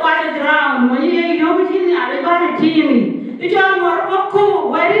is the water ground? When you know it in the team, it's all Morocco.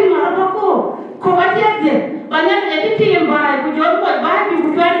 Where is Morocco? Covated, but not the team by which you're by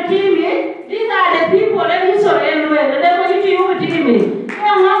people try to team it. These are the people that you saw everywhere. They want you to team it.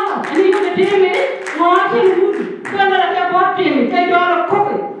 And you can team it, watching good. So that I bought team, take all a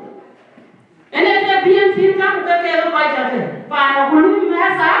cookie. And then the BNC come to the white at it. But I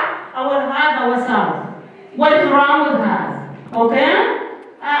will have ourselves. What is wrong with us? Okay?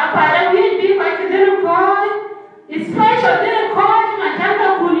 Pada we be quite didn't call. It's special didn't call my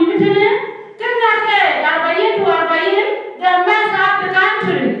temper could you didn't Arbayin to Arbayin, they mess up the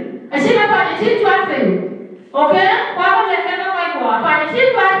country. I see about the situation. Okay? Papa let them know my war, but it's in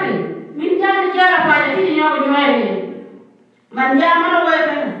Minjan Jara by the king of Jury. Manjama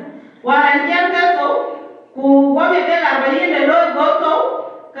weapon. While I can't go, who want to get Arbayin the Lord go to,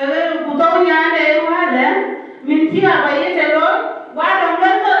 Putonia and Minti Arbayin the Lord. Why don't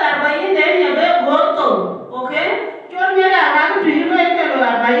Arbayin then you go to? Okay? John Miller, I have to you like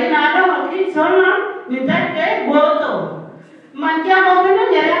Arbayin, I don't know, kids on with that day, go to. Manjama, I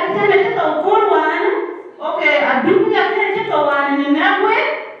can't go one. Okay, I do not go one in that way.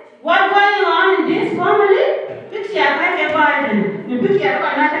 What's going on in this family? Picture like a garden. You picture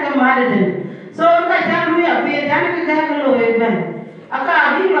another garden. So, if I tell me a bit, I can have a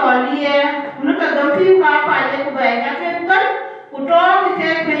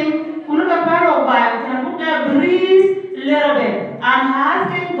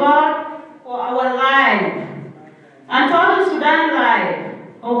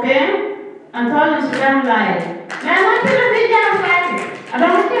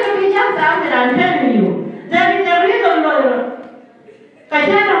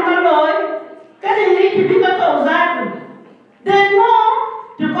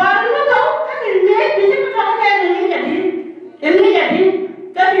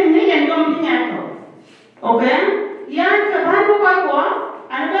Okay? Yan ka ban ko ko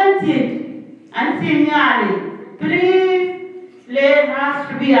and ban and signali. Please slave has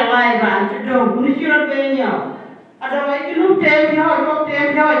to be alive and to do municipal benyo. Otherwise you look take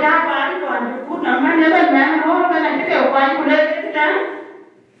your japa and put a man never man or when I take a white collector.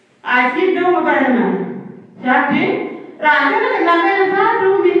 I keep doing a man. Jackie? Rangana namen ha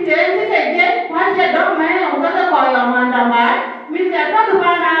tu mi te ti ke kwa je dog me o ka ko yo manda mai mi te ka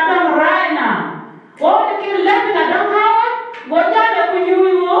ba na dog right now o ke le na dog ha go ja de ku yu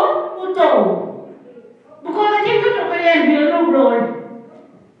u to because I think to be in the road.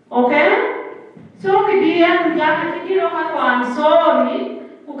 Okay, so ke dia ku ja ka ti ro ka ko I'm sorry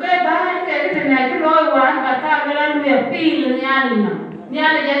ku ke ba ke te na ti ro wa ka ta ga lu ya feel ni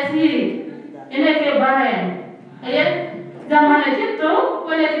ali ja si ene ke ba ayat zaman itu, kalau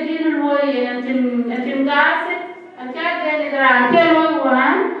kita nuai antin gas, antia ke negara, antia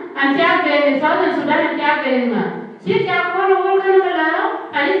luaran, antia ke Southern Sudan, antia ke mana? Siapa orang kan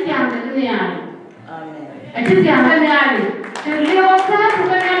kalau ada siapa tu ni ada. Ada siapa ni ada. Jadi orang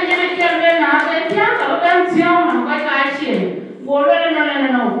bukan yang jadi kerja nak, siapa kalau kan siapa nak kau kasih. Boleh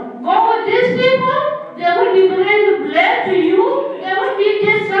no. Go with these people, they will be bringing the blood to you. They will be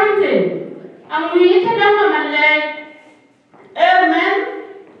just something. And we eat them and like. Amen.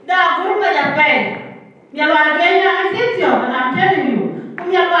 Da group ya pay. Ya lo agenya asitio, and I'm telling you.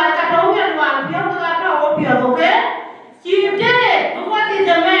 Ya lo akata ya lo apia ko opia, okay? He did it. What is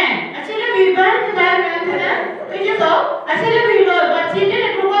the man? Actually we went to that man today. You know, actually we know, but he did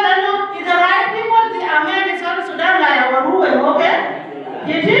it because I know he's the right people. The Amen is South Sudan like our rule, okay?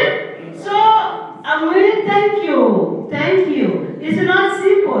 Did it? So I'm really thank you. Thank you. It's not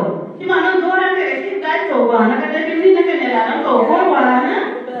simple. You might not go and get guys to one. I can leave the go one.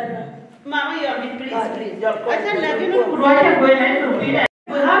 Mama, you're please. I said, let me know what I'm going to be.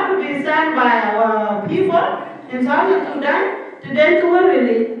 We have to be sent by our people in South Sudan to then to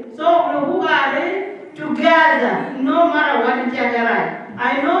really. So who are they together, no matter what is right.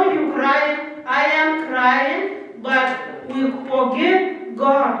 I know you cry, I am crying, but we forgive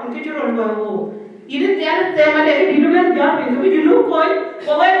God. Ini tiada tema dari hidup job itu you know koi,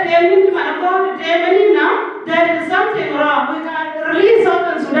 kalau training tu mana kau training now, there is something wrong. We can release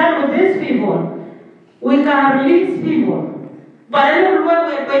Southern Sudan with these people. We can release people, but I don't know where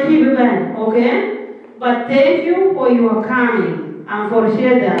we are, okay? But thank you for your coming and for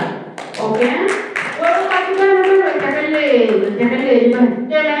sharing that, okay? Kalau kita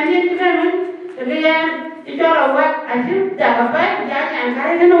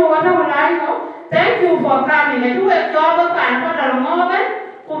nak thank you for coming. And you have job and for the moment,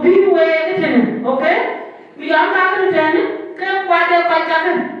 who be waiting, okay? We are not going to tell what they are.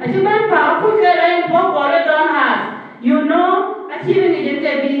 As you can powerful, what don't have. You know, achieving it in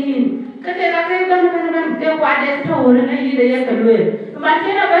the beginning. Because they are going to what they told and they can do it. But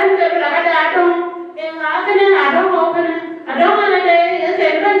you know, when they are like I don't open it. I don't want to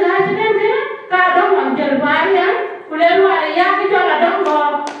say, I don't want to buy Kuleru ayah kita ada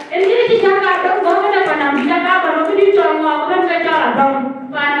dong. Ini kita ada dong. Kita pernah bilang apa? Kalau kita cakap orang kita ada dong.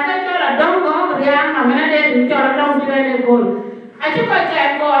 Karena kita ada dong. Yang namanya dia ada dong juga ada goal. Aja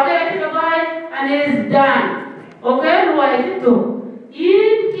pakai goal. Ada kita buat and it's done. Okay, luar itu.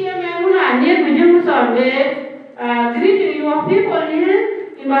 Ini dia memang ni bijak sampai greeting your people here.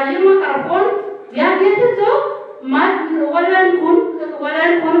 Imbang makarpon. Yang itu tu mat walan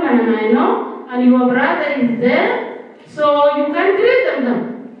kun mana no. And your brother is there. So you can greet them.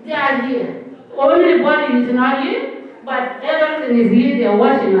 They are here. Only body is not here, but everything is here. They are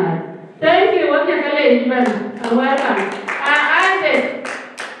watching us. Thank you. And welcome. I said,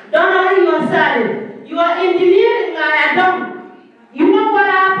 don't worry yourself. You are engineering like Adam. You know what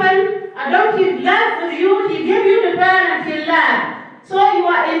happened? Adam, he left with you. He gave you the pen and he left. So you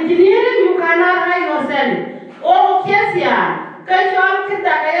are engineering. You cannot hide yourself. Oh, yes, yeah. Because you are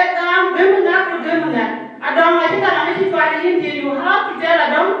Adam, I think I'm going to you have to tell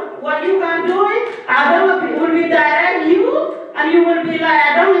Adam what you can do. Adam will be direct you, and you will be like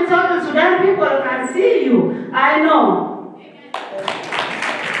Adam in Southern Sudan. People can see you. I know.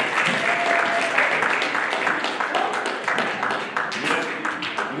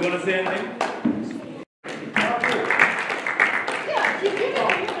 You want to say anything?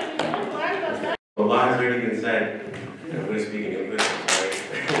 A lot has already been said. I'm going to speak in English.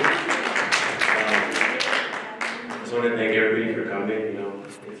 I just want to thank everybody for coming. You know,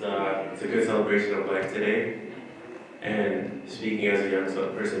 it's a good celebration of life today. And speaking as a young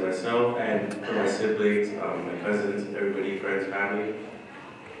person myself, and for my siblings, my cousins, everybody, friends, family,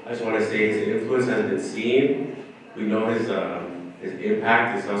 I just want to say his influence has been seen. We know his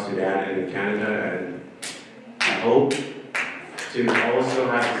impact in South Sudan and in Canada, and hope to also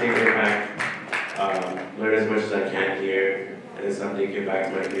have the same impact, learn as much as I can here, and then someday give back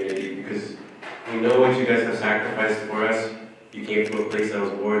to my community, because we know what you guys have sacrificed for us. You came from a place that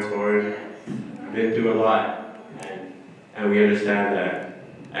was war-torn, been through a lot, and we understand that.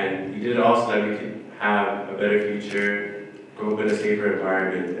 And you did it also that we could have a better future, grow up in a safer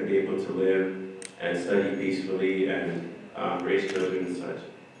environment, and be able to live and study peacefully and raise children and such.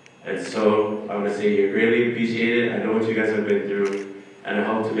 And so I want to say you're greatly appreciated. I know what you guys have been through, and I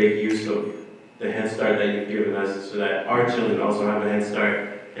hope to make use of the head start that you've given us so that our children also have a head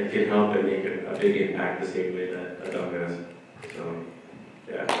start and can help and make a big impact the same way that Adong has. So,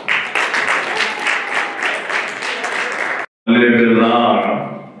 yeah. A little bit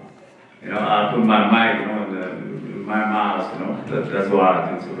loud, you know, I put my mic, you know, in my mouth, you know, that's why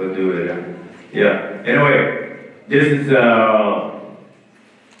I think so do it. Yeah. Anyway, this is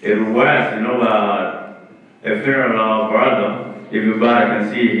in West, you know, a funeral brother. Everybody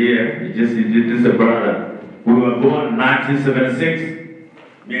can see here. This is a brother. We were born in 1976.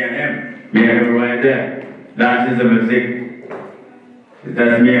 Me and him right there. 1976.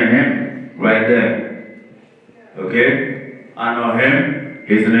 That's me and him right there. Okay? I know him.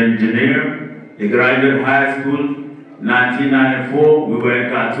 He's an engineer. He graduated high school 1994. We were in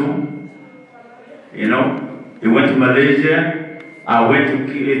Khartoum. You know? He went to Malaysia. I went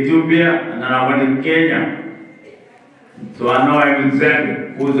to Ethiopia, and then I went to Kenya. So I know him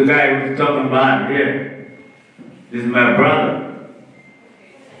exactly. Who's the guy who's talking about here? This is my brother.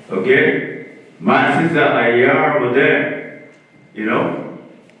 Okay? My sister Ayar over there. You know?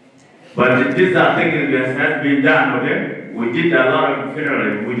 But this I think has been done, okay? We did a lot of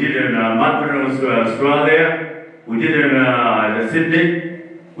funerals. We did in Melbourne, Australia. We did in Sydney.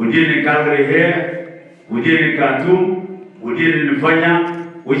 We did in Calgary here. We did in Khartoum. We did in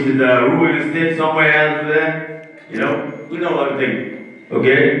Fanya, which is a ruined state somewhere else there. You know, we know everything.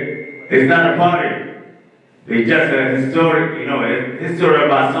 Okay? It's not a party. It's just a historic, you know, a history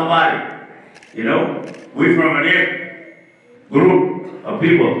about somebody. You know? We're from a group of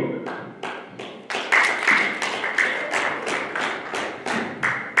people.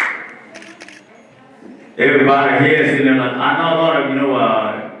 Everybody here is, you know, I know a lot of, you know,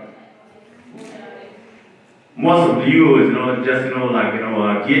 most of you is, you know, just, you know, like, you know,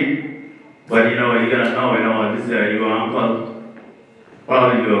 a kid. But, you know, you gotta know, you know, this is your uncle,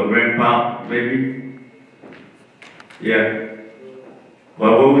 probably your grandpa, maybe. Yeah.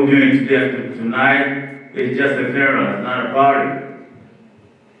 But what we're doing today, tonight, is just a funeral, it's not a party.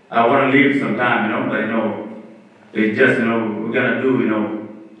 I want to leave sometime, you know, but, you know, it's just, you know, we're gonna do, you know,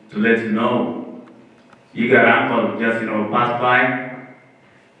 to let you know. You got uncle just, you know, passed by,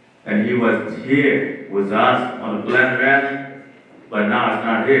 and he was here with us on the planet Earth, but now it's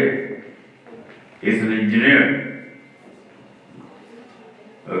not here. He's an engineer.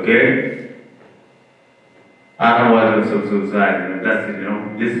 Okay? I don't want to suicide, you know, that's it, you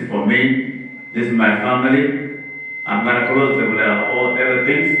know. This is for me, this is my family. I'm gonna close it with all other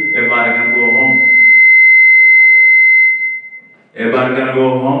things. Everybody can go home. Everybody gonna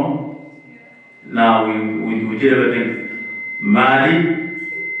go home. Now we did everything. Mali,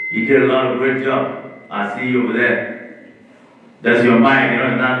 he did a lot of great job. I see you over there. That's your mind, you know,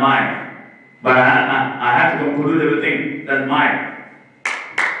 it's not mine. But I have to conclude everything. That's mine.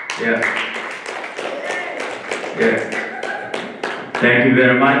 Yeah. Yeah. Thank you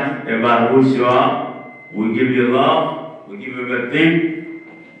very much. Everybody who show up, we give you love, we give you everything.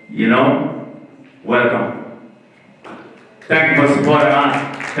 You know, welcome. Thank you for supporting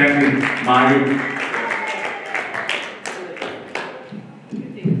us. Thank you, Mali.